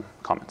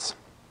comments.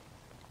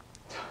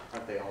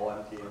 Aren't they all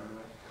empty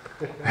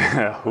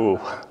anyway? Ooh,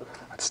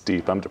 that's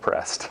deep. I'm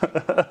depressed.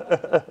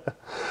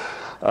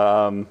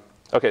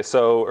 Okay,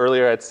 so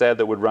earlier I'd said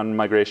that we'd run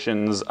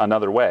migrations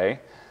another way,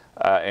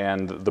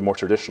 and the more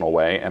traditional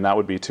way, and that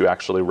would be to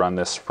actually run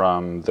this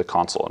from the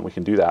console. And we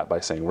can do that by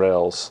saying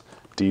Rails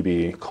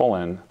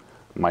db :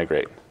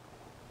 migrate.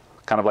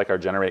 Kind of like our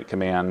generate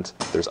command.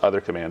 There's other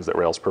commands that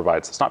Rails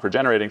provides. It's not for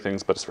generating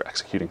things, but it's for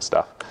executing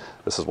stuff.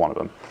 This is one of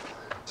them.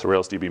 So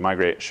Rails db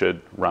migrate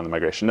should run the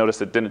migration.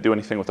 Notice it didn't do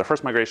anything with the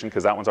first migration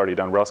because that one's already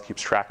done. Rails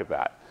keeps track of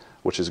that,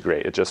 which is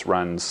great. It just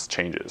runs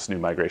changes, new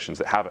migrations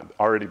that haven't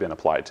already been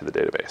applied to the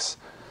database.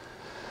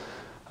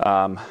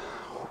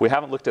 We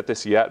haven't looked at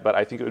this yet, but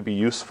I think it would be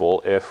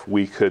useful if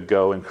we could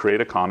go and create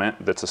a comment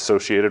that's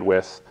associated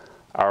with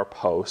our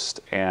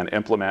post and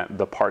implement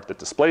the part that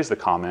displays the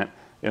comment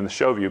in the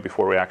show view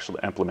before we actually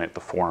implement the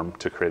form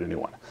to create a new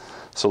one.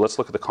 So let's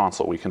look at the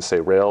console. We can say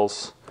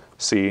Rails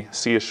C.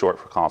 C is short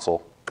for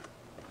console.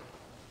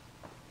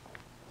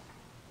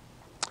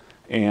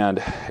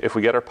 And if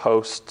we get our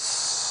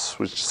posts,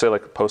 we just say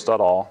like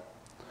post.all,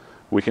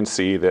 we can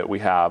see that we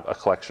have a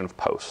collection of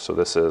posts. So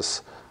this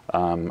is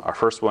Our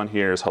first one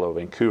here is Hello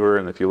Vancouver,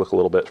 and if you look a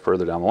little bit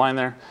further down the line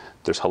there,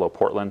 there's Hello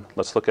Portland.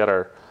 Let's look at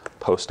our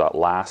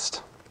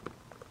post.last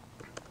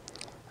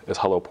is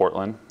Hello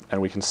Portland,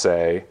 and we can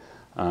say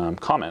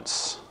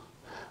comments,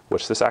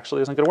 which this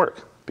actually isn't going to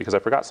work because I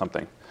forgot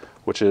something,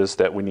 which is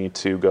that we need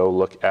to go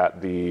look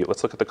at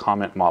let's look at the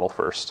comment model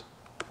first.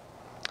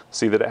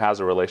 See that it has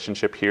a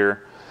relationship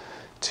here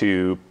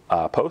to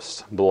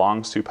post,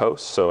 belongs to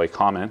post. So a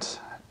comment,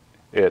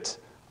 it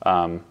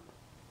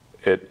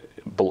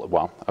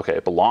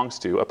belongs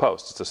to a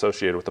post. It's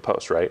associated with the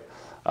post, right?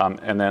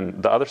 And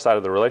then the other side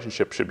of the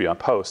relationship should be on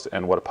post.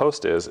 And what a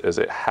post is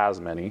it has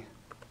many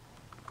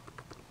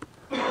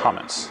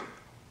comments.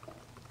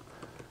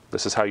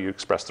 This is how you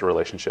express the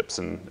relationships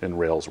in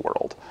Rails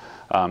world.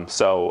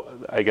 So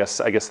I guess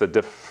the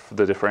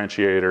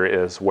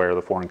differentiator is where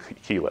the foreign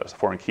key lives. The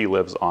foreign key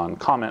lives on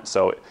comment,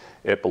 so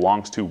it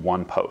belongs to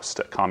one post.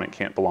 A comment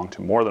can't belong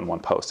to more than one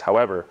post.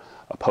 However,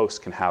 a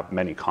post can have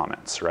many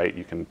comments, right?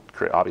 You can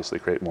obviously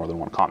create more than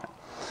one comment.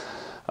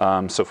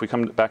 So if we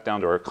come back down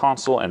to our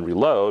console and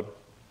reload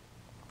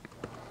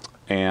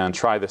and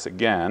try this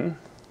again,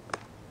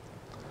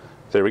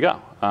 there we go.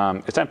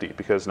 It's empty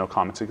because no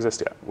comments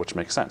exist yet, which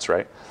makes sense,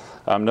 right?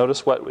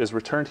 Notice what is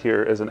returned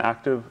here is an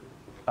active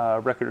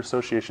record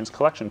associations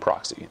collection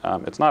proxy.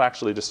 It's not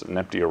actually just an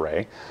empty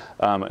array.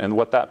 And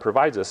what that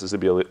provides us is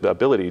the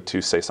ability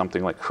to say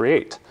something like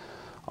create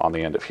on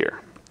the end of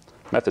here,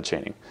 method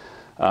chaining.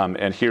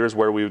 And here's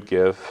where we would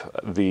give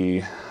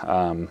the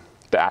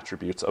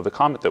attributes of the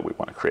comment that we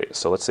want to create.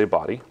 So let's say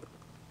body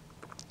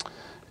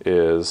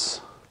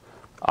is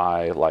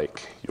I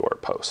like your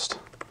post,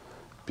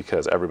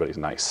 because everybody's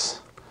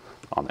nice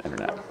on the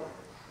internet.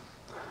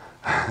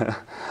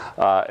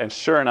 And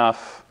sure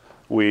enough,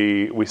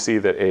 we see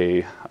that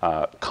a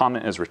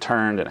comment is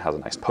returned and it has a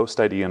nice post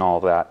ID and all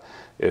of that.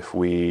 If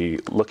we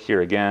look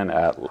here again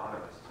at,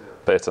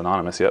 but it's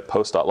anonymous, yet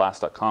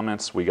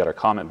post.last.comments, we get our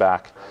comment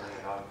back.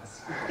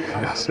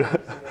 Yes.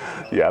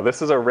 Yeah,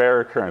 this is a rare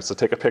occurrence, so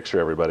take a picture,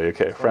 everybody.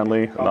 Okay,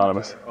 friendly,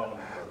 anonymous.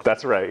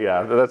 That's right,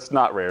 yeah, that's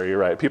not rare, you're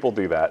right. People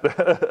do that.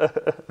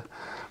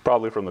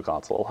 Probably from the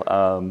console.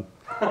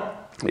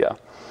 Yeah.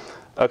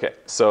 Okay,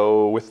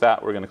 so with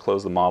that, we're going to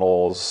close the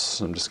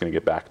models. I'm just going to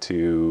get back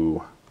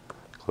to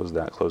close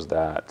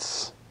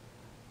that.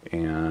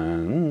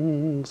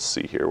 And let's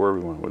see here, where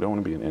we don't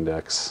want to be an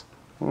index.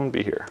 We want to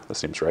be here. This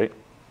seems right.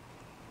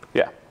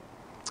 Yeah.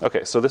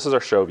 Okay, so this is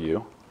our show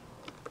view.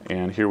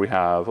 And here we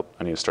have,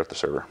 I need to start the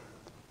server.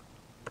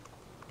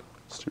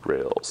 Let's do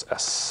Rails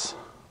S.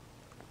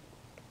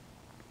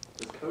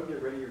 Does code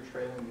get rid of your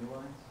trailing new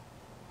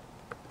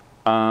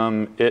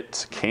lines?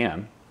 It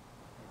can.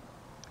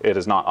 It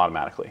is not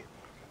automatically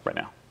right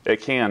now.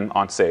 It can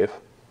on save,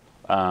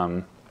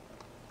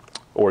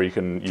 or you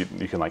can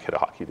like hit a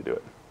hotkey to do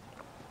it.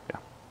 Yeah.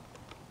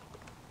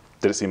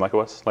 Did it seem like it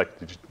was? Like,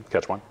 did you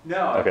catch one?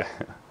 No. Okay.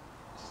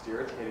 Just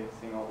irritating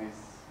seeing all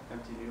these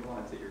empty new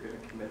lines that you're going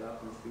to commit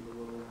up and see the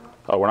little.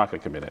 Oh, we're not going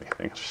to commit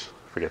anything. Just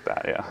forget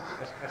that. Yeah.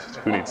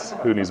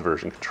 Who needs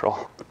version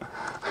control?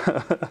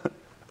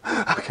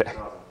 Okay.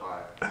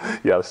 2005.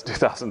 Yeah, this is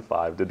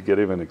 2005. Did it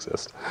even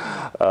exist?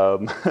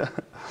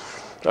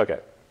 Okay.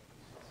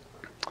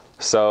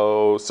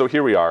 So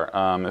here we are.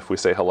 If we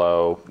say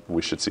hello,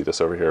 we should see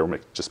this over here.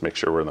 Just make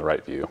sure we're in the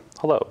right view.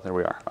 Hello, there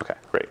we are. Okay,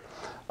 great.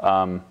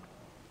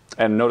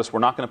 And notice we're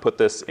not going to put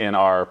this in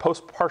our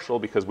post partial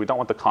because we don't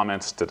want the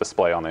comments to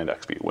display on the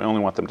index view. We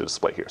only want them to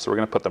display here. So we're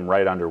going to put them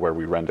right under where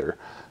we render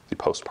the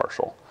post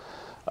partial.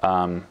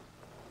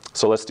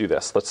 So let's do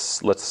this.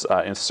 Let's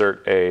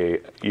insert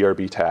a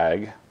ERB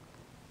tag,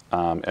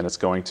 and it's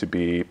going to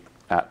be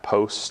at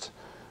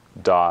post.each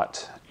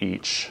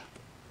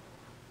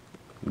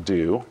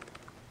do.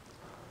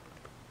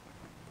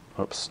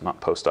 Oops, not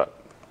post.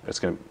 It's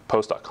going to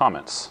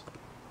post.comments.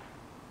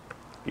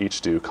 Each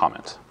do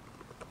comment.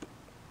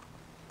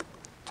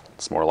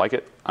 It's more like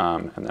it,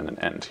 and then an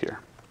end here.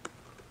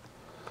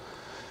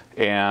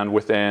 And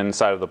within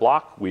inside of the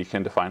block, we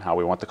can define how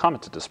we want the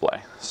comment to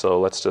display. So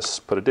let's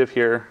just put a div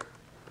here,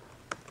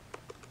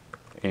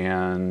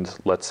 and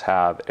let's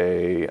have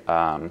a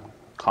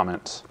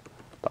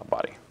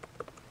comment.body.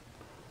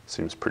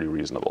 Seems pretty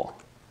reasonable.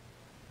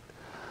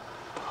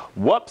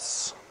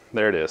 Whoops,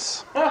 there it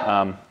is.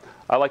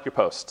 I like your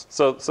post.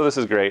 So this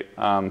is great,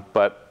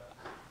 but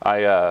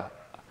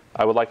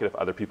I would like it if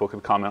other people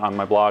could comment on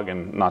my blog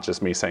and not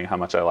just me saying how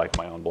much I like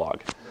my own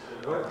blog.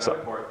 So,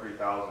 port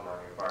 3000 on your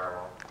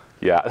firewall.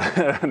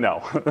 Yeah,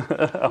 no,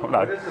 I'm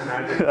not. What is the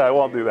magic? I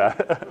won't do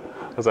that.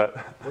 What's that?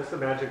 What's the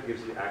magic that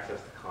gives you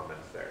access to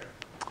comments there?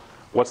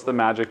 What's the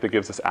magic that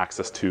gives us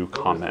access to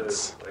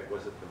comments?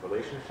 Was it the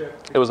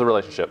relationship? It was a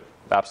relationship,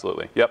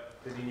 absolutely.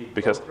 Yep. Did you need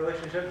Because- both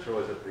relationships, or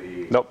was it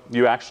the? Nope,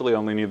 you actually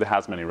only need the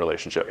has many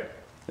relationship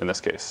in this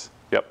case.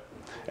 Yep.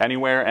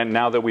 Anywhere, and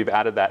now that we've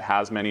added that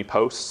has many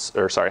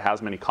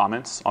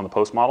comments on the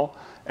post model,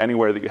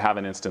 anywhere that you have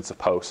an instance of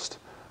post,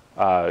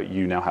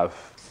 you now have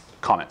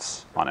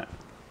comments on it.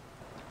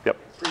 Yep.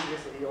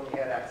 Previously, you only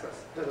had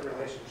access to the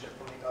relationship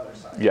from the other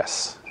side.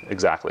 Yes,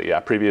 exactly. Yeah.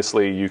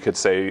 Previously, you could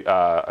say,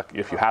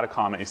 if you had a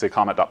comment, you say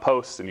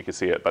comment.post, and you could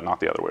see it, but not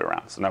the other way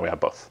around. So now we have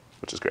both,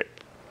 which is great.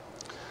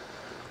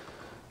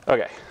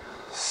 OK,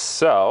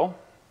 so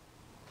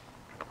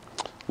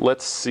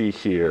let's see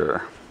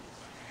here.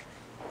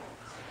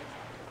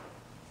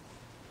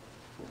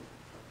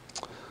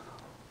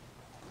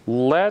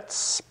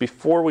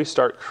 Before we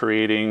start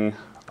creating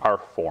our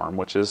form,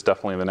 which is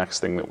definitely the next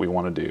thing that we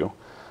want to do,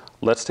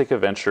 let's take a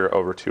venture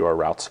over to our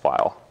routes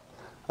file.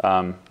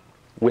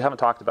 We haven't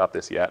talked about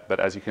this yet, but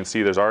as you can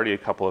see, there's already a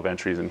couple of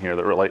entries in here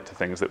that relate to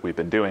things that we've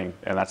been doing,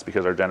 and that's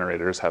because our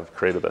generators have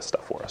created this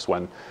stuff for us.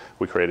 When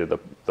we created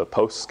the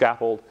post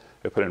scaffold,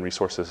 it put in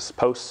resources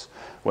posts.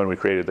 When we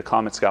created the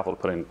comment scaffold,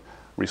 it put in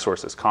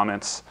resources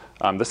comments.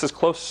 This is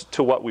close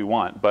to what we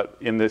want, but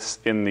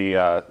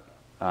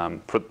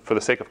for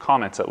the sake of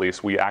comments at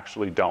least, we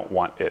actually don't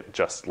want it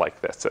just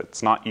like this.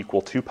 It's not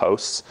equal to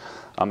posts.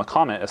 A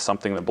comment is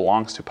something that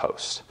belongs to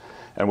posts.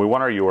 And we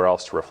want our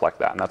URLs to reflect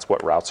that, and that's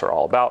what routes are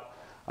all about.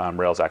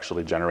 Rails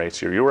actually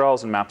generates your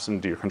URLs and maps them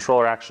to your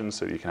controller actions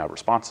so you can have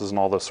responses and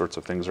all those sorts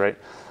of things, right?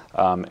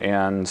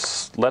 And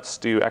let's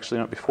do, actually,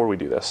 no, before we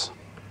do this,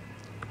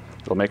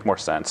 it'll make more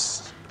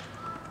sense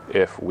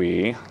if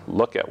we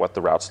look at what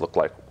the routes look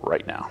like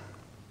right now.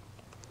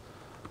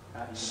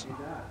 How do you do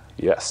that?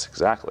 Yes,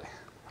 exactly.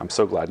 I'm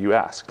so glad you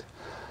asked.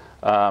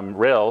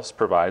 Rails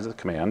provides the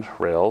command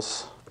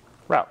Rails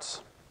routes.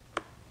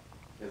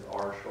 Is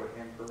R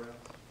shorthand for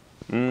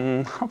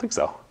Rails? I don't think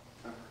so.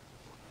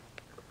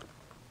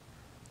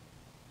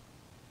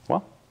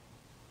 Well,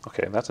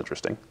 OK, that's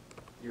interesting.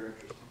 You're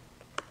interesting.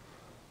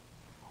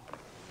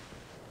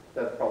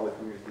 That's probably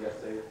from your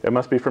ZSH. It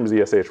must be from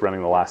ZSH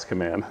running the last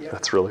command. Yep.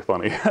 That's really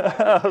funny.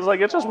 I was like,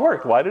 it just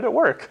worked. Why did it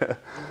work?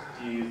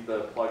 Do you use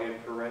the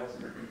plugin for Rails?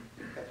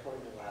 That's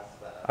what the last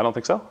I don't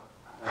think so.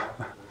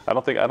 I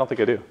don't think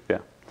I do. Yeah.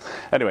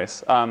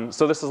 Anyways,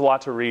 so this is a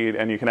lot to read,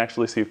 and you can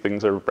actually see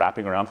things are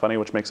wrapping around funny,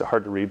 which makes it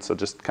hard to read. So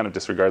just kind of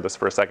disregard this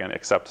for a second,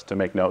 except to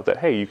make note that,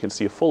 hey, you can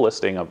see a full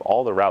listing of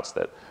all the routes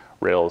that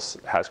Rails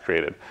has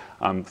created.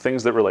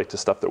 Things that relate to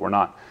stuff that we're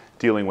not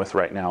dealing with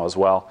right now as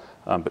well,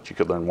 but you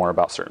could learn more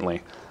about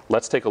certainly.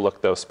 Let's take a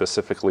look, though,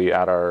 specifically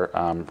at our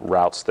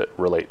routes that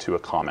relate to a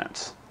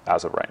comment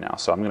as of right now.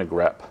 So I'm going to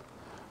grep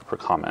for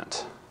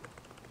comments,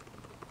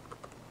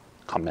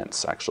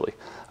 actually.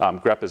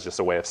 Grep is just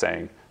a way of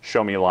saying,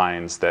 show me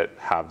lines that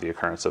have the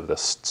occurrence of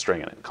this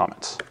string in it,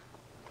 comments.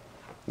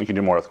 You can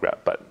do more with grep,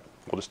 but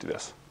we'll just do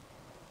this.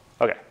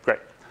 OK, great.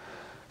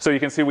 So you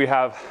can see we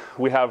have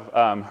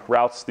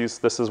routes.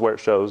 This is where it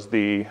shows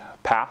the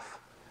path.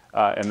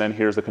 And then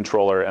here's the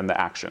controller and the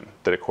action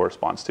that it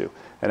corresponds to.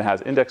 And it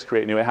has index,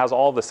 create, new. It has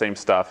all the same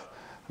stuff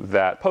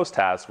that post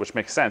has, which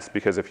makes sense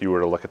because if you were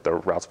to look at the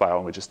routes file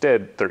and we just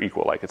did, they're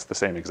equal. Like it's the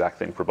same exact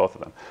thing for both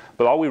of them.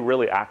 But all we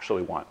really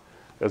actually want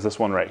is this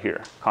one right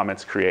here,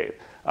 comments, create.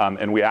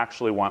 And we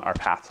actually want our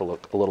path to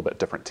look a little bit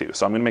different too.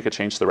 So I'm going to make a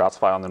change to the routes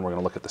file, and then we're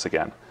going to look at this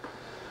again,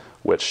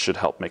 which should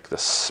help make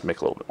this make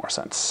a little bit more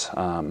sense.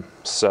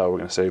 So we're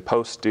going to say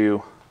post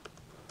do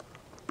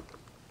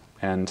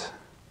end,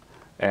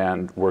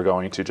 and we're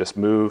going to just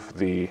move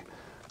the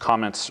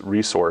comments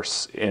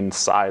resource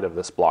inside of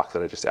this block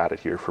that I just added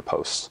here for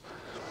posts.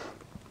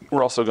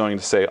 We're also going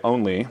to say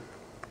only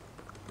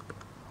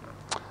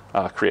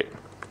create.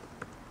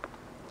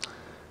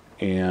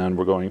 And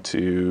we're going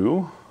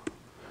to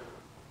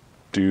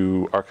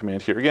do our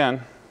command here again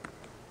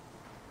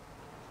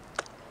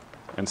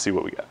and see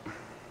what we get.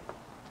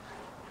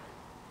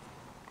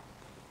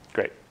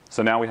 Great.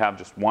 So now we have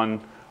just one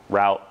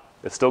route.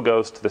 It still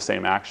goes to the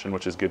same action,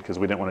 which is good because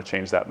we didn't want to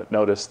change that. But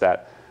notice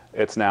that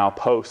it's now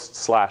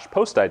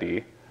post/post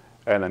ID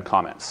and then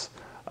comments.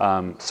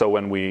 So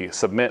when we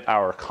submit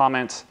our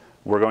comment,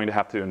 we're going to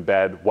have to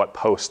embed what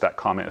post that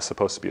comment is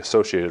supposed to be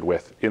associated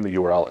with in the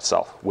URL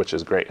itself, which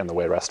is great and the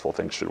way RESTful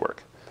things should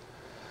work.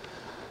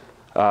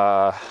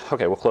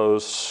 OK, we'll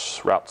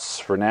close routes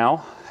for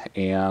now.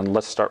 And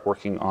let's start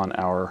working on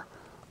our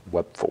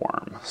web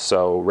form.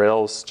 So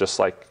Rails, just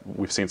like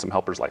we've seen some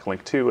helpers like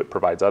link to, it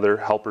provides other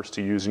helpers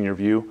to use in your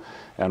view.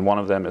 And one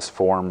of them is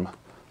form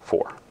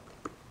for.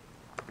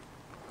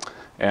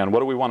 And what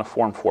do we want a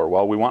form for?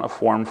 Well, we want a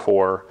form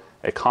for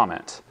a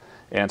comment.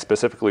 And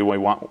specifically, we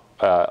want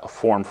a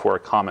form for a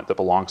comment that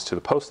belongs to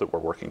the post that we're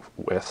working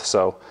with.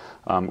 So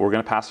we're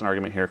going to pass an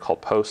argument here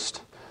called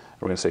post.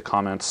 We're going to say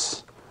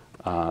comments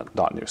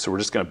 .new. So we're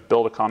just going to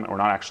build a comment. We're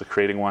not actually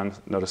creating one.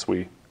 Notice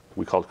we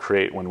called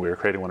create when we were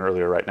creating one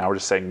earlier. Right now we're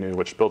just saying new,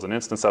 which builds an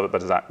instance of it,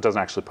 but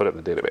doesn't actually put it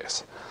in the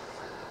database.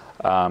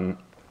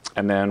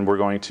 And then we're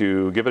going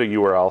to give it a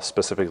URL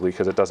specifically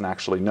because it doesn't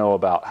actually know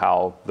about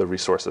how the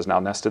resource is now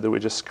nested that we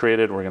just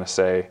created. We're going to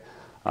say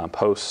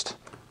post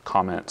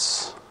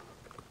comments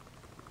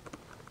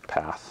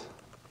path.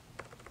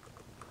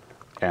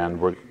 And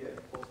we're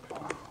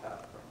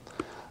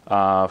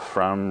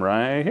from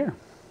right here.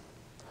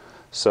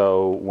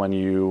 So when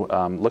you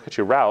look at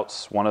your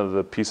routes, one of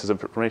the pieces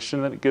of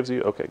information that it gives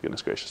you, OK,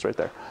 goodness gracious, right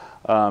there,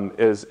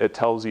 is it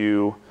tells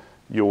you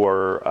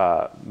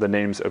the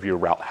names of your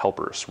route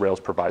helpers. Rails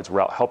provides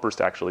route helpers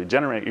to actually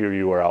generate your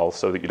URLs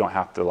so that you don't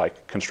have to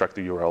like construct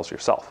the URLs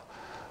yourself.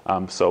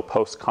 So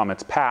post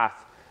comments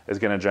path is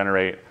going to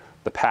generate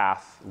the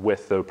path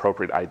with the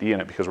appropriate ID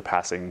in it because we're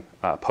passing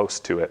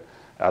post to it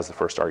as the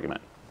first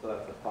argument. So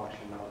that's a function,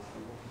 not a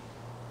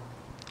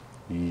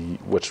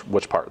symbol.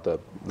 Which part? The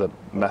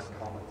method?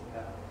 Comments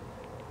path.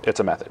 It's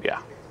a method,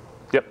 yeah.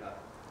 Yep.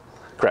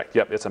 Correct.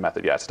 Yep. It's a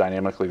method. Yeah. It's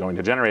dynamically going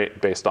to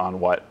generate based on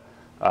what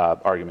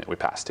argument we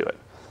pass to it.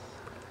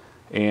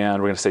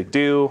 And we're going to say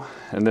do.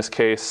 In this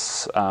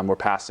case, we're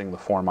passing the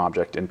form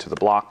object into the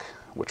block,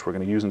 which we're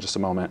going to use in just a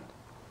moment.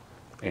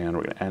 And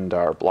we're going to end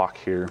our block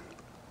here.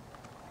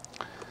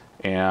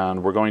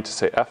 And we're going to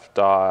say f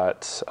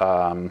dot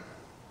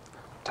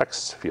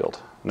text field.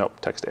 Nope,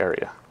 text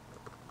area.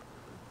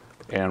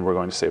 And we're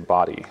going to say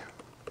body.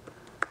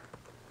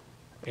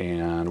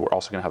 And we're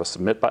also going to have a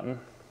submit button,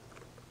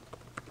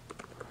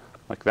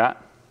 like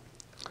that.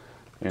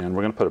 And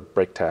we're going to put a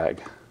break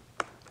tag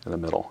in the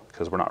middle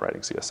because we're not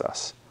writing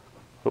CSS.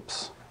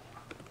 Oops,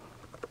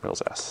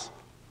 Rails S.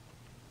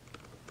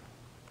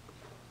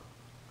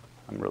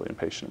 I'm really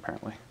impatient,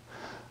 apparently.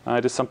 I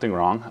did something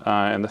wrong.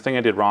 And the thing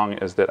I did wrong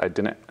is that I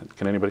didn't,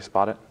 can anybody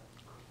spot it?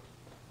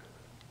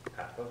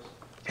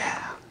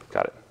 Yeah,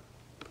 got it.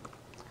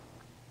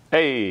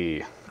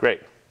 Hey,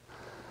 great.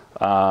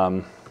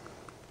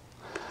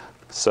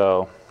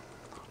 So,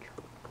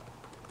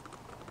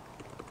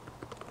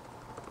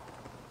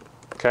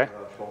 okay.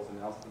 Trolls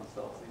announce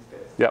themselves these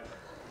days. Yep.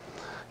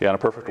 Yeah, in a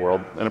perfect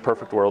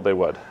world, they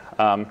would.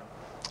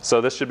 So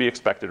this should be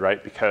expected,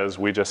 right? Because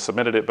we just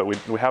submitted it, but we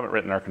haven't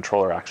written our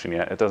controller action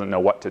yet. It doesn't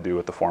know what to do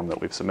with the form that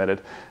we've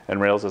submitted.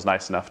 And Rails is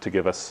nice enough to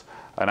give us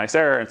a nice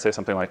error and say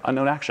something like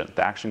unknown action.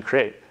 The action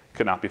create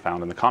could not be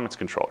found in the comments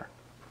controller.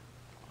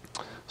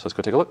 So let's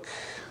go take a look.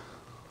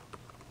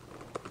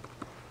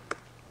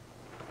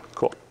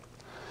 Cool.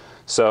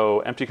 So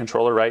empty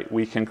controller, right?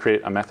 We can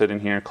create a method in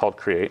here called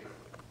create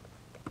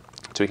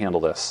to handle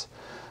this.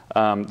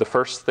 The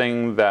first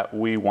thing that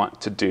we want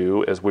to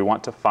do is we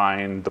want to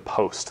find the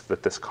post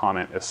that this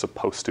comment is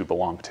supposed to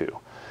belong to.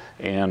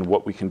 And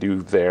what we can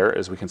do there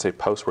is we can say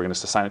post, we're going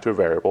to assign it to a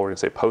variable. We're going to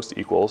say post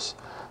equals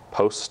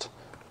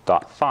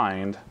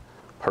post.find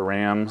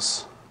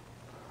params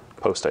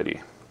post ID.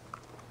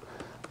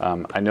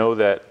 I know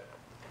that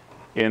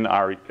in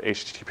our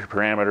HTTP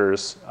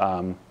parameters,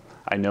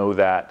 I know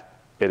that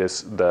it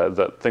is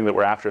the thing that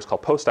we're after is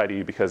called post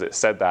ID because it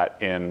said that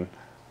in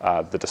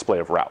the display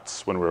of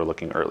routes when we were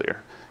looking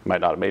earlier. You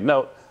might not have made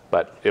note,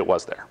 but it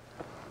was there.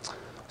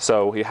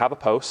 So we have a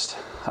post,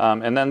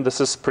 and then this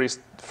is pretty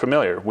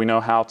familiar. We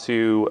know how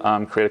to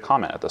create a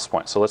comment at this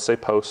point. So let's say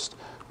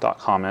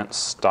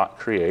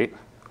post.comments.create,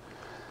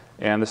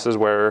 and this is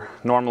where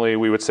normally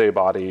we would say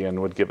body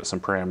and would give it some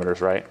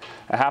parameters, right?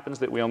 It happens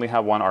that we only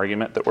have one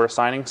argument that we're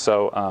assigning,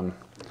 so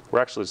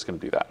we're actually just going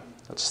to do that.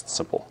 That's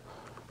simple.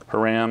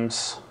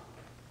 Params,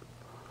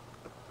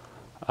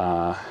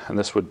 and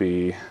this would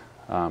be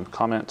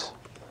comment,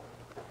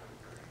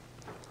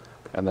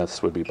 and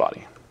this would be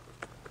body.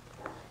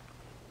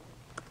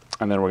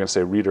 And then we're going to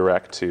say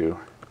redirect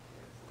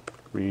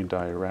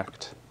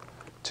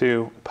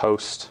to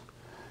post,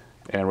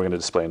 and we're going to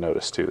display a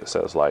notice too that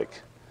says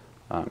like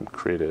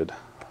created,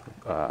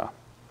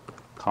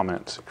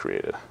 comment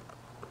created.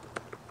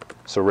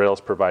 So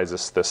Rails provides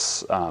us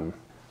this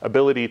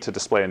ability to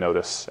display a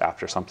notice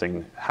after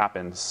something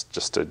happens,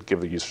 just to give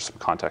the user some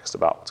context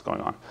about what's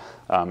going on.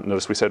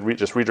 Notice we said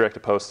just redirect to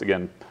post.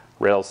 Again,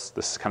 Rails,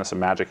 this is kind of some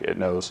magic. It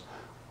knows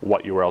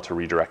what URL to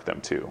redirect them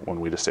to when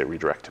we just say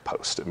redirect to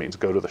post. It means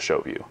go to the show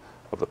view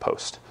of the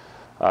post.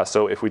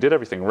 So if we did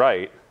everything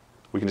right,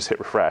 we can just hit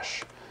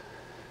refresh.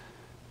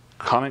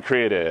 Comment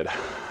created.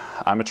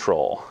 I'm a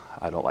troll.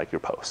 I don't like your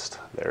post.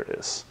 There it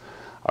is.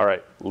 All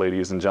right,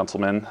 ladies and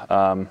gentlemen,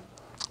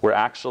 we're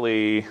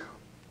actually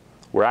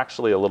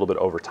a little bit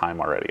over time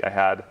already. I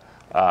had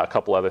a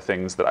couple other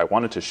things that I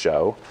wanted to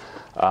show,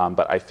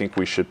 but I think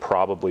we should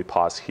probably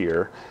pause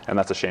here, and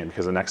that's a shame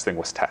because the next thing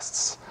was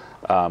tests.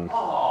 I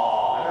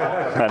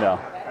know.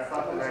 I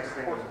thought the next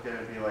thing was going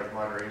to be like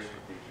moderation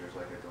features,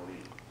 like a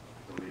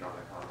delete on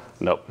the comments.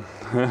 Nope.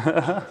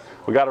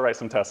 We got to write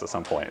some tests at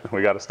some point.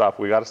 We got to stop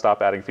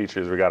adding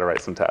features. We got to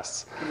write some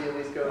tests. Can you at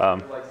least go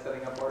through like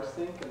setting up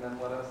rsync and then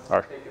let us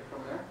take it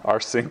from there?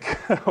 rsync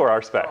or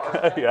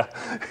rspec. Yeah.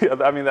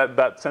 I mean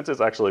that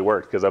sentence actually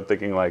worked because I'm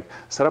thinking like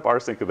set up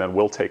rsync and then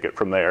we'll take it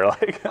from there.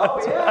 Like.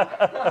 Oh yeah.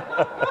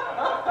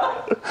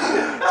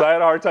 So I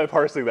had a hard time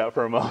parsing that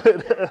for a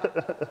moment.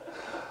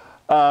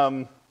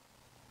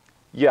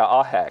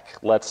 Yeah, heck,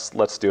 let's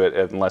do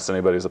it unless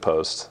anybody's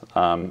opposed.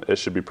 It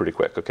should be pretty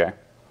quick. Okay.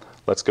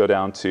 Let's go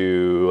down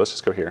to, let's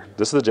just go here.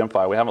 This is the gem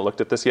file. We haven't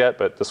looked at this yet,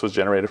 but this was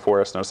generated for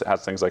us. Notice it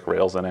has things like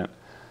Rails in it,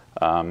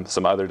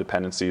 some other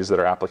dependencies that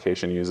our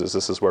application uses.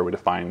 This is where we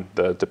define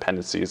the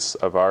dependencies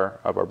of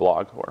our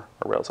blog or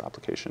our Rails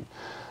application.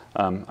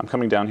 I'm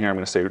coming down here. I'm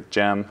going to say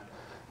gem,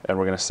 and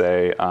we're going to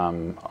say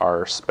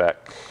rspec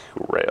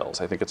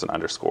Rails. I think it's an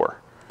underscore.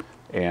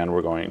 And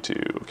we're going to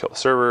kill the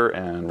server,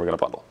 and we're going to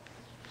bundle.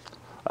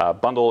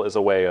 Bundle is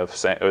a way of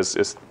saying,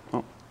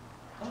 oh,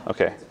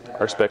 okay,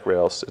 RSpec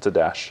Rails, it's a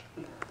dash.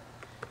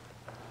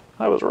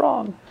 I was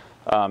wrong.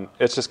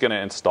 It's just going to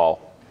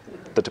install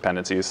the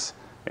dependencies,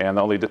 and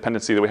the only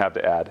dependency that we have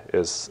to add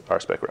is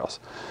RSpec Rails.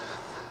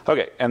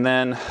 Okay, and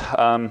then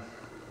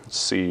let's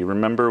see.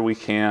 Remember, we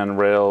can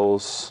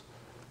Rails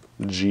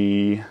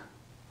G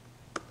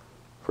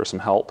for some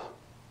help.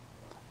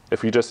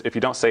 If you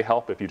don't say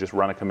help, if you just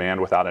run a command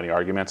without any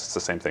arguments, it's the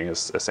same thing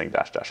as saying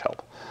dash dash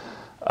help.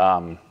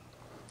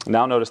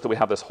 Now notice that we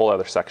have this whole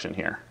other section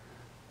here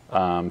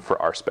for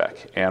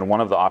RSpec, and one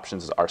of the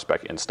options is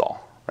RSpec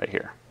install right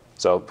here.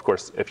 So of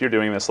course, if you're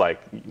doing this,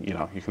 like, you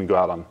know, you can go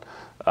out on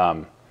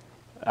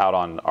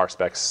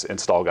RSpec's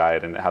install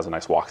guide, and it has a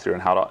nice walkthrough on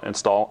how to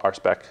install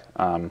RSpec.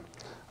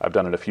 I've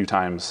done it a few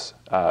times,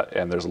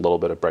 and there's a little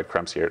bit of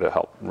breadcrumbs here to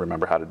help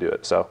remember how to do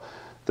it. So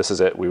this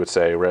is it. We would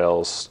say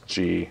Rails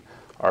G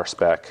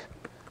RSpec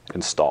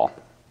install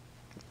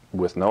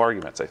with no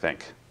arguments, I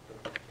think.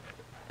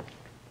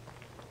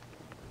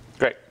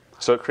 Great.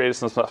 So it created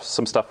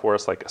some stuff for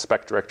us, like a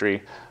spec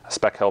directory, a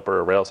spec helper,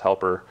 a Rails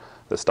helper,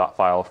 this dot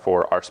file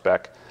for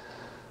RSpec.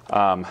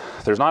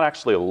 There's not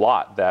actually a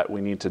lot that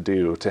we need to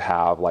do to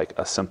have like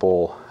a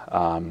simple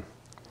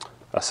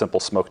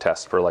smoke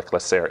test for, like,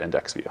 let's say our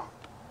index view.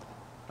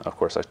 Of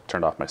course, I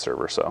turned off my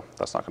server, so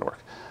that's not going to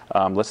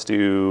work. Let's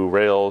do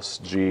Rails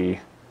G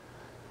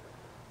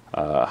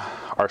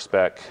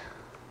RSpec.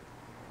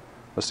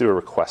 Let's do a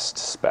request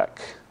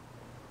spec.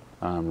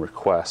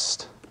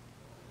 Request.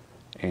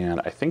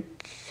 And I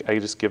think I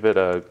just give it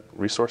a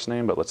resource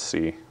name, but let's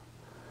see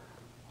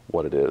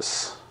what it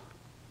is.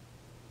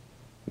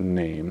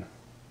 Name.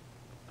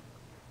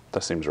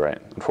 That seems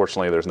right.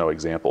 Unfortunately, there's no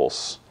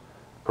examples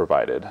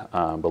provided,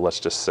 but let's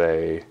just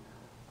say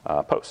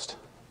post.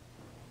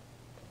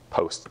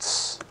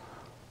 Posts.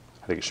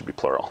 I think it should be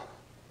plural.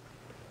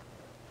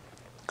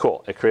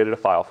 Cool. It created a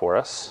file for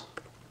us.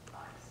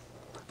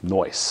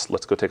 Nice.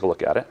 Let's go take a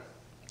look at it.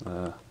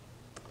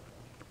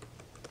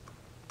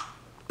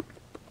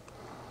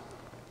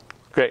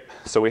 Great.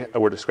 So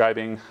we're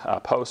describing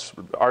posts.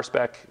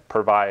 RSpec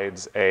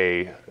provides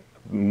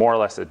more or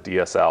less a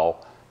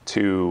DSL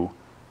to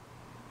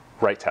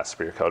write tests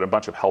for your code, a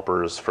bunch of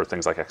helpers for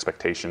things like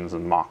expectations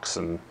and mocks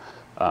and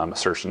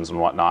assertions and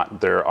whatnot.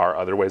 There are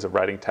other ways of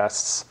writing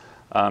tests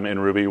in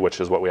Ruby, which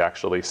is what we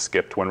actually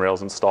skipped when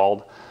Rails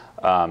installed,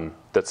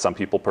 that some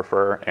people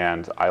prefer,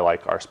 and I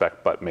like RSpec,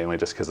 but mainly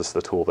just because it's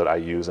the tool that I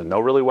use and know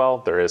really well.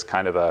 There is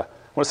kind of a,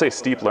 I want to say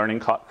steep learning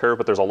curve,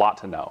 but there's a lot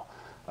to know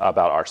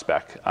about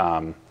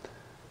RSpec.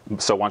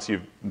 So once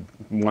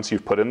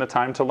you've put in the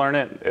time to learn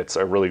it, it's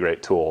a really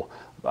great tool.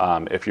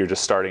 If you're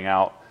just starting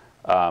out,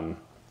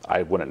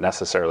 I wouldn't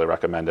necessarily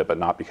recommend it, but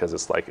not because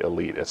it's like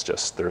elite. It's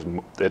just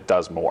it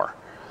does more,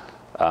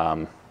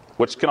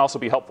 which can also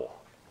be helpful.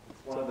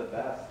 It's one of the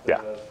best.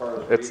 Yeah, as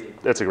far as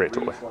it's a great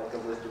tool. Like a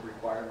list of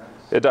requirements.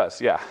 It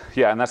does, yeah,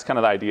 and that's kind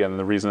of the idea. And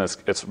the reason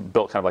it's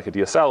built kind of like a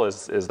DSL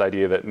is the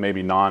idea that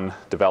maybe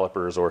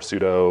non-developers or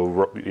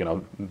pseudo,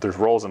 there's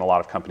roles in a lot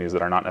of companies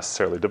that are not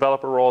necessarily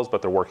developer roles,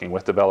 but they're working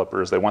with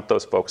developers. They want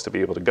those folks to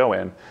be able to go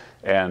in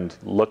and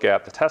look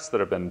at the tests that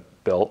have been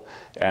built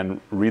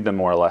and read them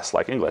more or less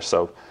like English.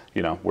 So,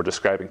 we're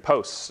describing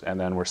posts, and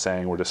then we're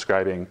saying we're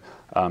describing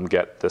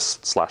get this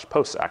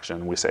 /post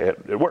action. We say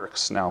it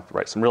works. Now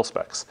write some real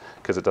specs,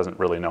 because it doesn't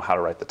really know how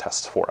to write the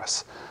tests for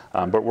us.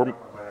 But we're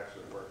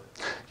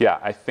Yeah,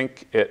 I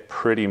think it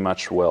pretty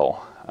much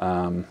will,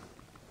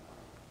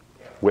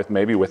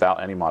 maybe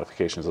without any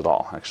modifications at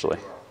all, actually.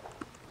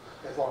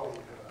 As long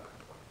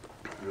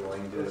as you're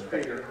willing to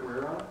create your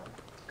career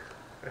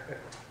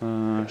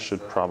on it?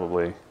 Should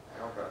probably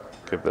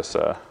give this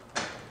a.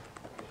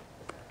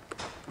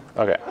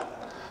 Okay,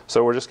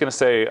 so we're just going to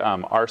say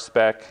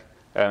RSpec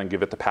and then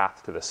give it the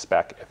path to the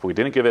spec. If we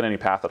didn't give it any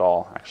path at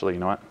all, actually, you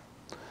know what?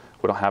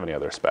 We don't have any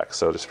other specs,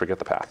 so just forget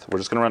the path. We're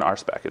just going to run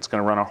RSpec. It's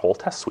going to run our whole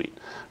test suite,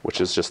 which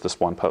is just this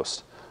one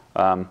post.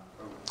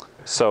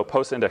 So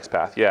post index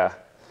path, yeah.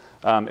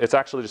 It's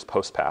actually just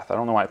post path. I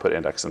don't know why I put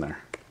index in there.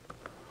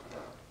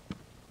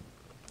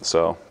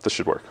 So this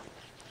should work.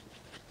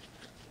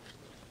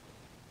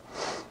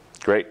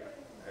 Great.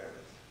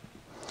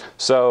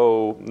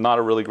 So not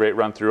a really great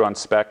run through on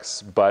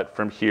specs, but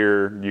from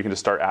here you can just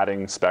start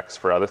adding specs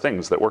for other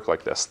things that work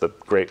like this. The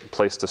great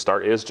place to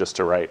start is just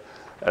to write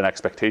an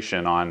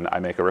expectation on, I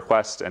make a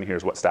request and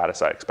here's what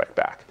status I expect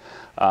back.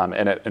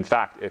 In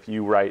fact, if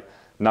you write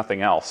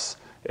nothing else,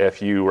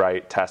 if you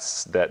write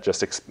tests that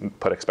just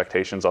put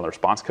expectations on the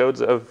response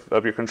codes of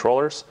your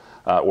controllers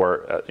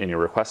or in your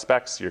request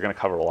specs, you're going to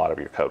cover a lot of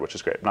your code, which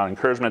is great. Not an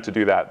encouragement to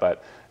do that,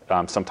 but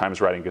sometimes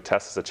writing good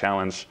tests is a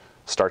challenge.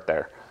 Start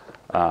there.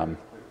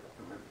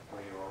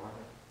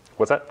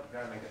 What's that? You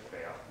gotta make it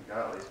fail. You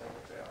gotta at least make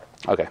it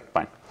fail. Okay,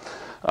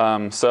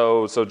 fine.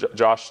 So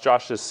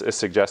Josh is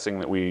suggesting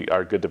that we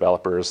are good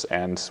developers,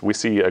 and we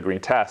see a green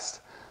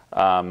test.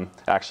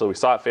 Actually, we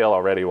saw it fail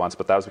already once,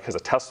 but that was because the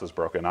test was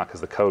broken, not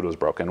because the code was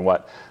broken.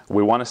 What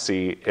we want to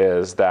see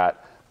is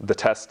that the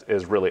test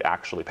is really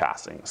actually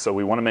passing. So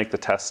we want to make the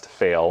test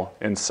fail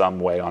in some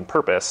way on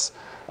purpose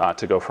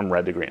to go from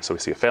red to green. So we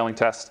see a failing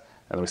test,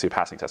 and then we see a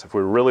passing test. If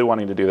we were really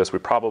wanting to do this, we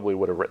probably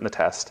would have written the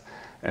test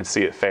and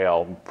see it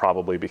fail,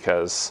 probably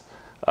because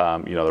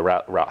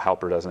the route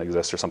helper doesn't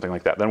exist or something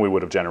like that. Then we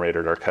would have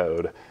generated our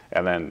code,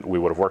 and then we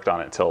would have worked on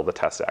it until the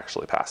test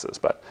actually passes.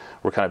 But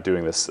we're kind of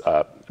doing this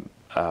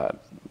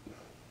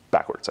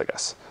backwards, I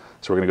guess.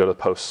 So we're going to go to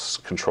the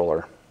post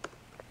controller.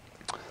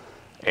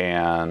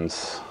 And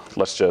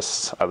let's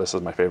just, this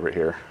is my favorite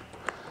here.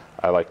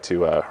 I like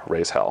to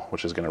raise hell,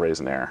 which is going to raise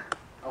an error.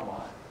 Oh my.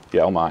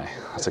 Yeah, oh my,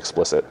 that's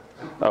explicit.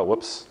 Oh,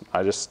 whoops,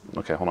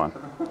 okay, hold on.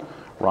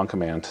 Wrong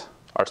command,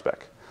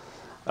 rspec.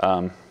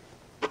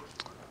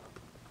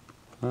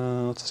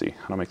 Let's see,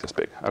 how do I make this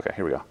big? Okay,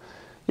 here we go.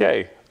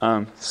 Yay,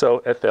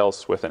 so it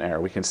fails with an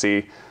error. We can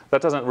see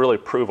that doesn't really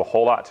prove a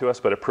whole lot to us,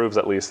 but it proves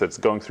at least that it's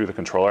going through the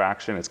controller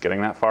action, it's getting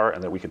that far,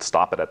 and that we can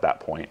stop it at that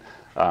point.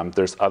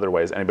 There's other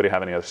ways. Anybody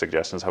have any other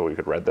suggestions how we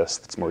could read this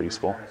that's more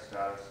useful?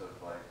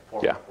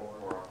 Yeah,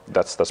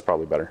 that's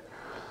probably better.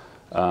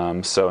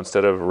 So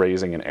instead of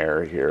raising an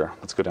error here,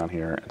 let's go down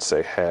here and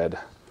say head,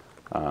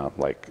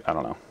 like, I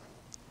don't know.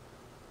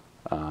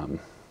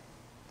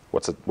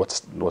 What's a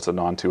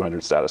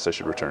non-200 status I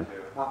should return?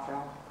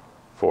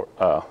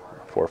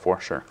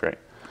 404, sure, great.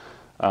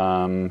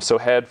 So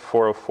head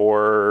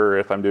 404,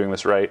 if I'm doing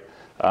this right,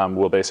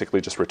 will basically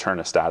just return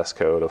a status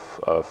code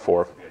of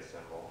 4.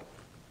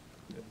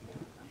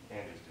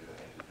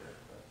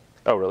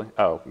 Oh, really?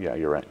 Oh, yeah,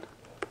 you're right.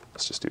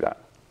 Let's just do that.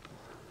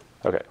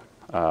 Okay,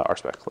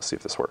 rspec, let's see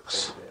if this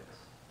works.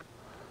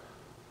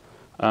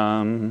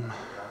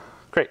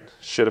 Great,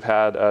 should have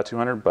had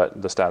 200, but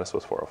the status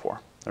was 404.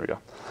 There we go.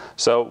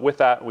 So with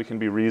that, we can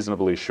be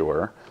reasonably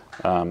sure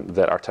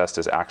that our test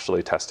is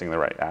actually testing the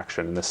right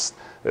action. And this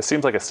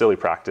seems like a silly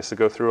practice to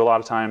go through a lot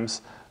of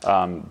times,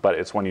 but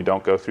it's when you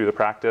don't go through the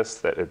practice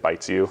that it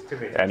bites you,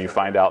 and you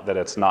find out that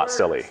it's not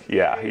silly.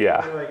 Yeah.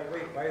 You're like,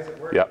 wait, why is it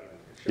working? Yep.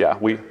 Yeah,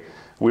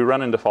 we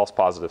run into false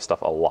positive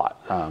stuff a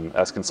lot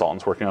as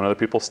consultants working on other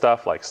people's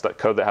stuff, like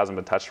code that hasn't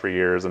been touched for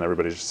years and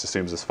everybody just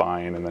assumes it's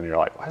fine, and then you're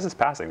like, why is this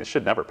passing? This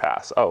should never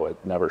pass. Oh, it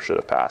never should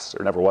have passed,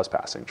 or never was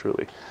passing,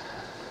 truly.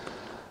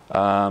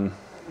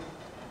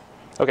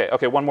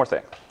 Okay, one more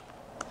thing,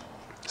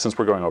 since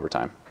we're going over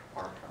time.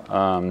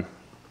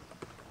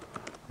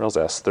 Rails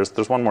S,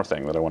 there's one more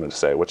thing that I wanted to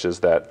say, which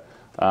is that,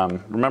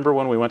 remember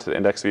when we went to the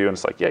index view and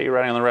it's like, yeah, you're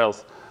writing on the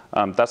Rails.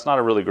 That's not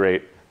a really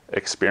great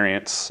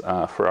experience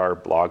for our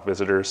blog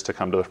visitors to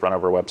come to the front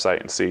of our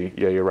website and see,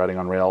 yeah, you're writing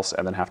on Rails,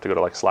 and then have to go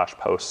to like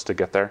 /posts to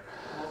get there.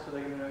 Also,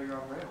 they're going to know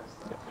you're on Rails.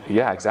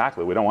 Yeah,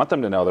 exactly. We don't want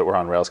them to know that we're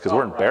on Rails because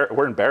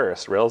we're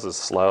embarrassed. Rails is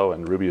slow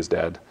and Ruby is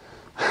dead.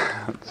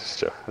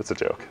 That's a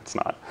joke. It's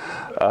not.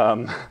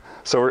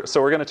 So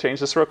we're going to change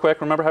this real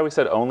quick. Remember how we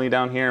said only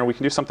down here? We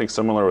can do something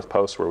similar with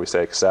posts where we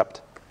say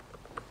except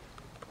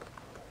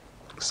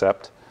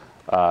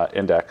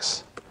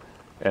index.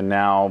 And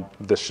now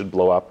this should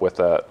blow up with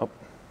a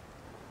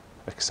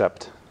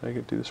except. Did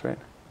I do this right?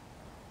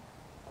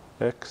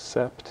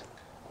 Except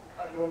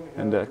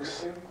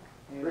index.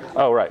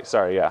 Oh, right.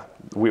 Sorry. Yeah.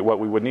 What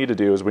we would need to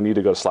do is we need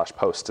to go to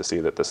 /post to see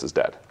that this is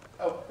dead.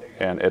 Oh,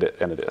 and it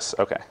is.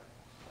 Okay. I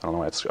don't know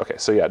why it's okay.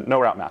 So yeah, no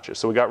route matches.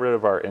 So we got rid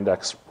of our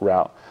index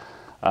route.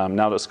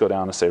 Now let's go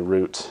down and say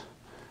root,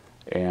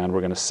 and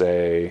we're going to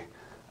say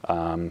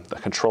the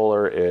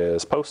controller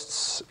is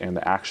posts and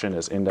the action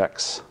is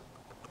index.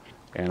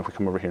 And if we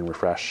come over here and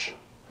refresh,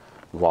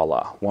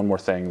 voila. One more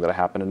thing that I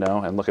happen to know,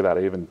 and look at that,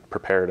 I even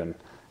prepared and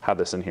had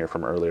this in here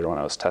from earlier when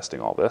I was testing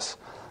all this.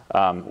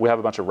 We have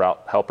a bunch of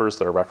route helpers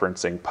that are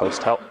referencing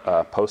post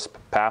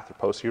path or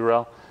post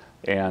URL,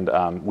 and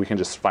we can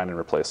just find and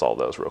replace all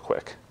those real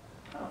quick,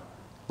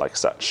 like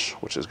such,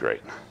 which is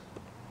great.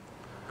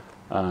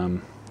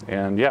 And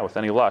yeah, with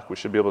any luck, we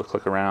should be able to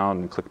click around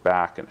and click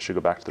back, and it should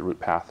go back to the root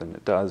path, and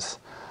it does.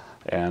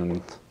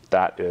 And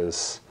that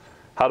is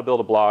how to build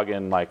a blog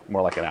in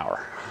more like an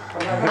hour.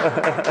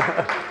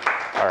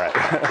 All right.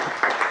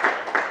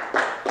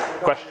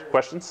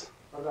 Questions?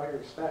 What about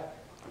your spec?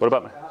 What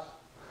about me?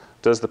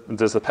 Does the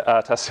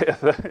test?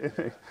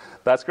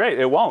 That's great.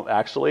 It won't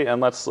actually,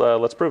 and let's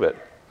prove it.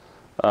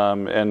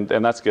 And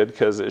that's good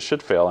because it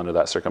should fail under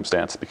that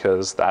circumstance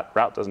because that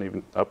route doesn't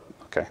even. Oh,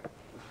 okay.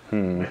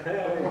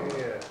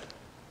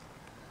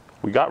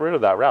 We got rid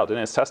of that route, didn't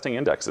it? It's testing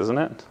index, isn't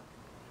it?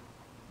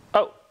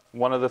 Oh,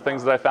 one of the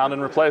things that I found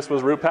and replaced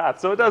was root path,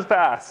 so it does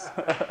pass.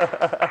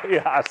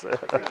 Yes,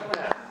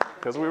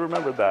 because we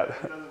remembered that.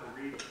 It doesn't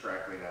read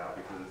correctly now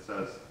because it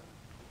says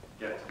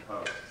get to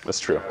post.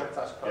 That's true. Get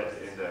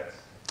to index.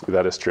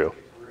 That is true.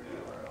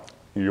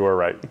 You are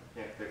right.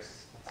 Can't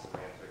fix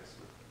semantics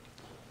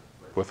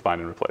With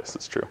find and replace,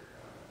 it's true.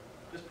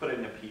 Just put it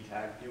in a p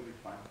tag, you'll be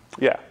fine.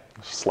 Yeah,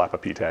 just slap a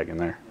p tag in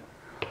there.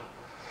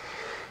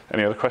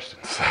 Any other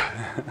questions?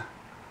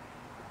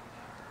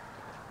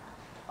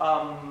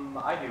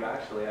 I do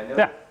actually. I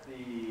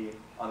noticed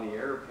on the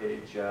error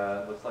page,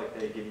 looks like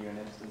they give you an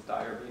instance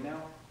IRB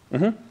now.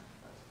 Mm-hmm.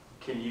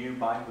 Can you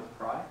bind with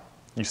pry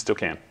You still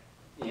can.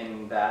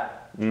 in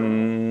that?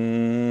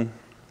 It's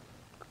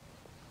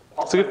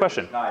a good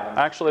question.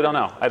 I actually don't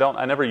know.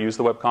 I never use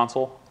the web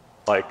console,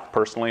 like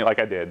personally, like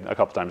I did a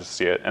couple times to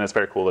see it, and it's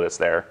very cool that it's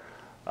there.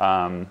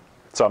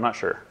 So I'm not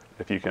sure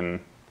if you can.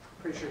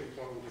 Pretty sure you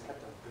can. You just have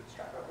to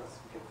bootstrap it with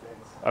some good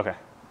things. Okay,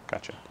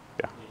 gotcha.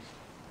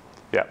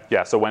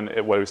 Yeah. So what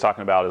he was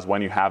talking about is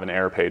when you have an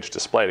error page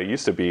displayed, it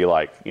used to be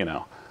like,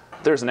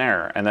 there's an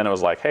error, and then it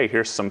was like, hey,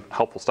 here's some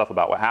helpful stuff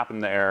about what happened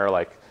in the error,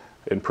 like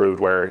improved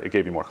where it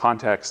gave you more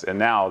context, and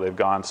now they've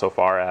gone so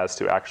far as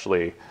to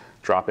actually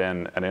drop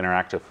in an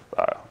interactive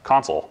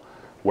console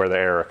where the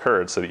error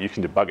occurred so that you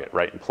can debug it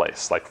right in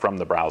place, like from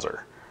the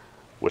browser,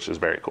 which is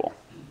very cool.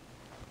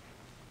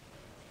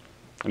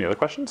 Any other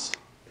questions?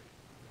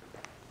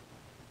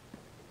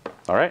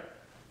 All right.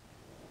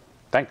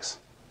 Thanks.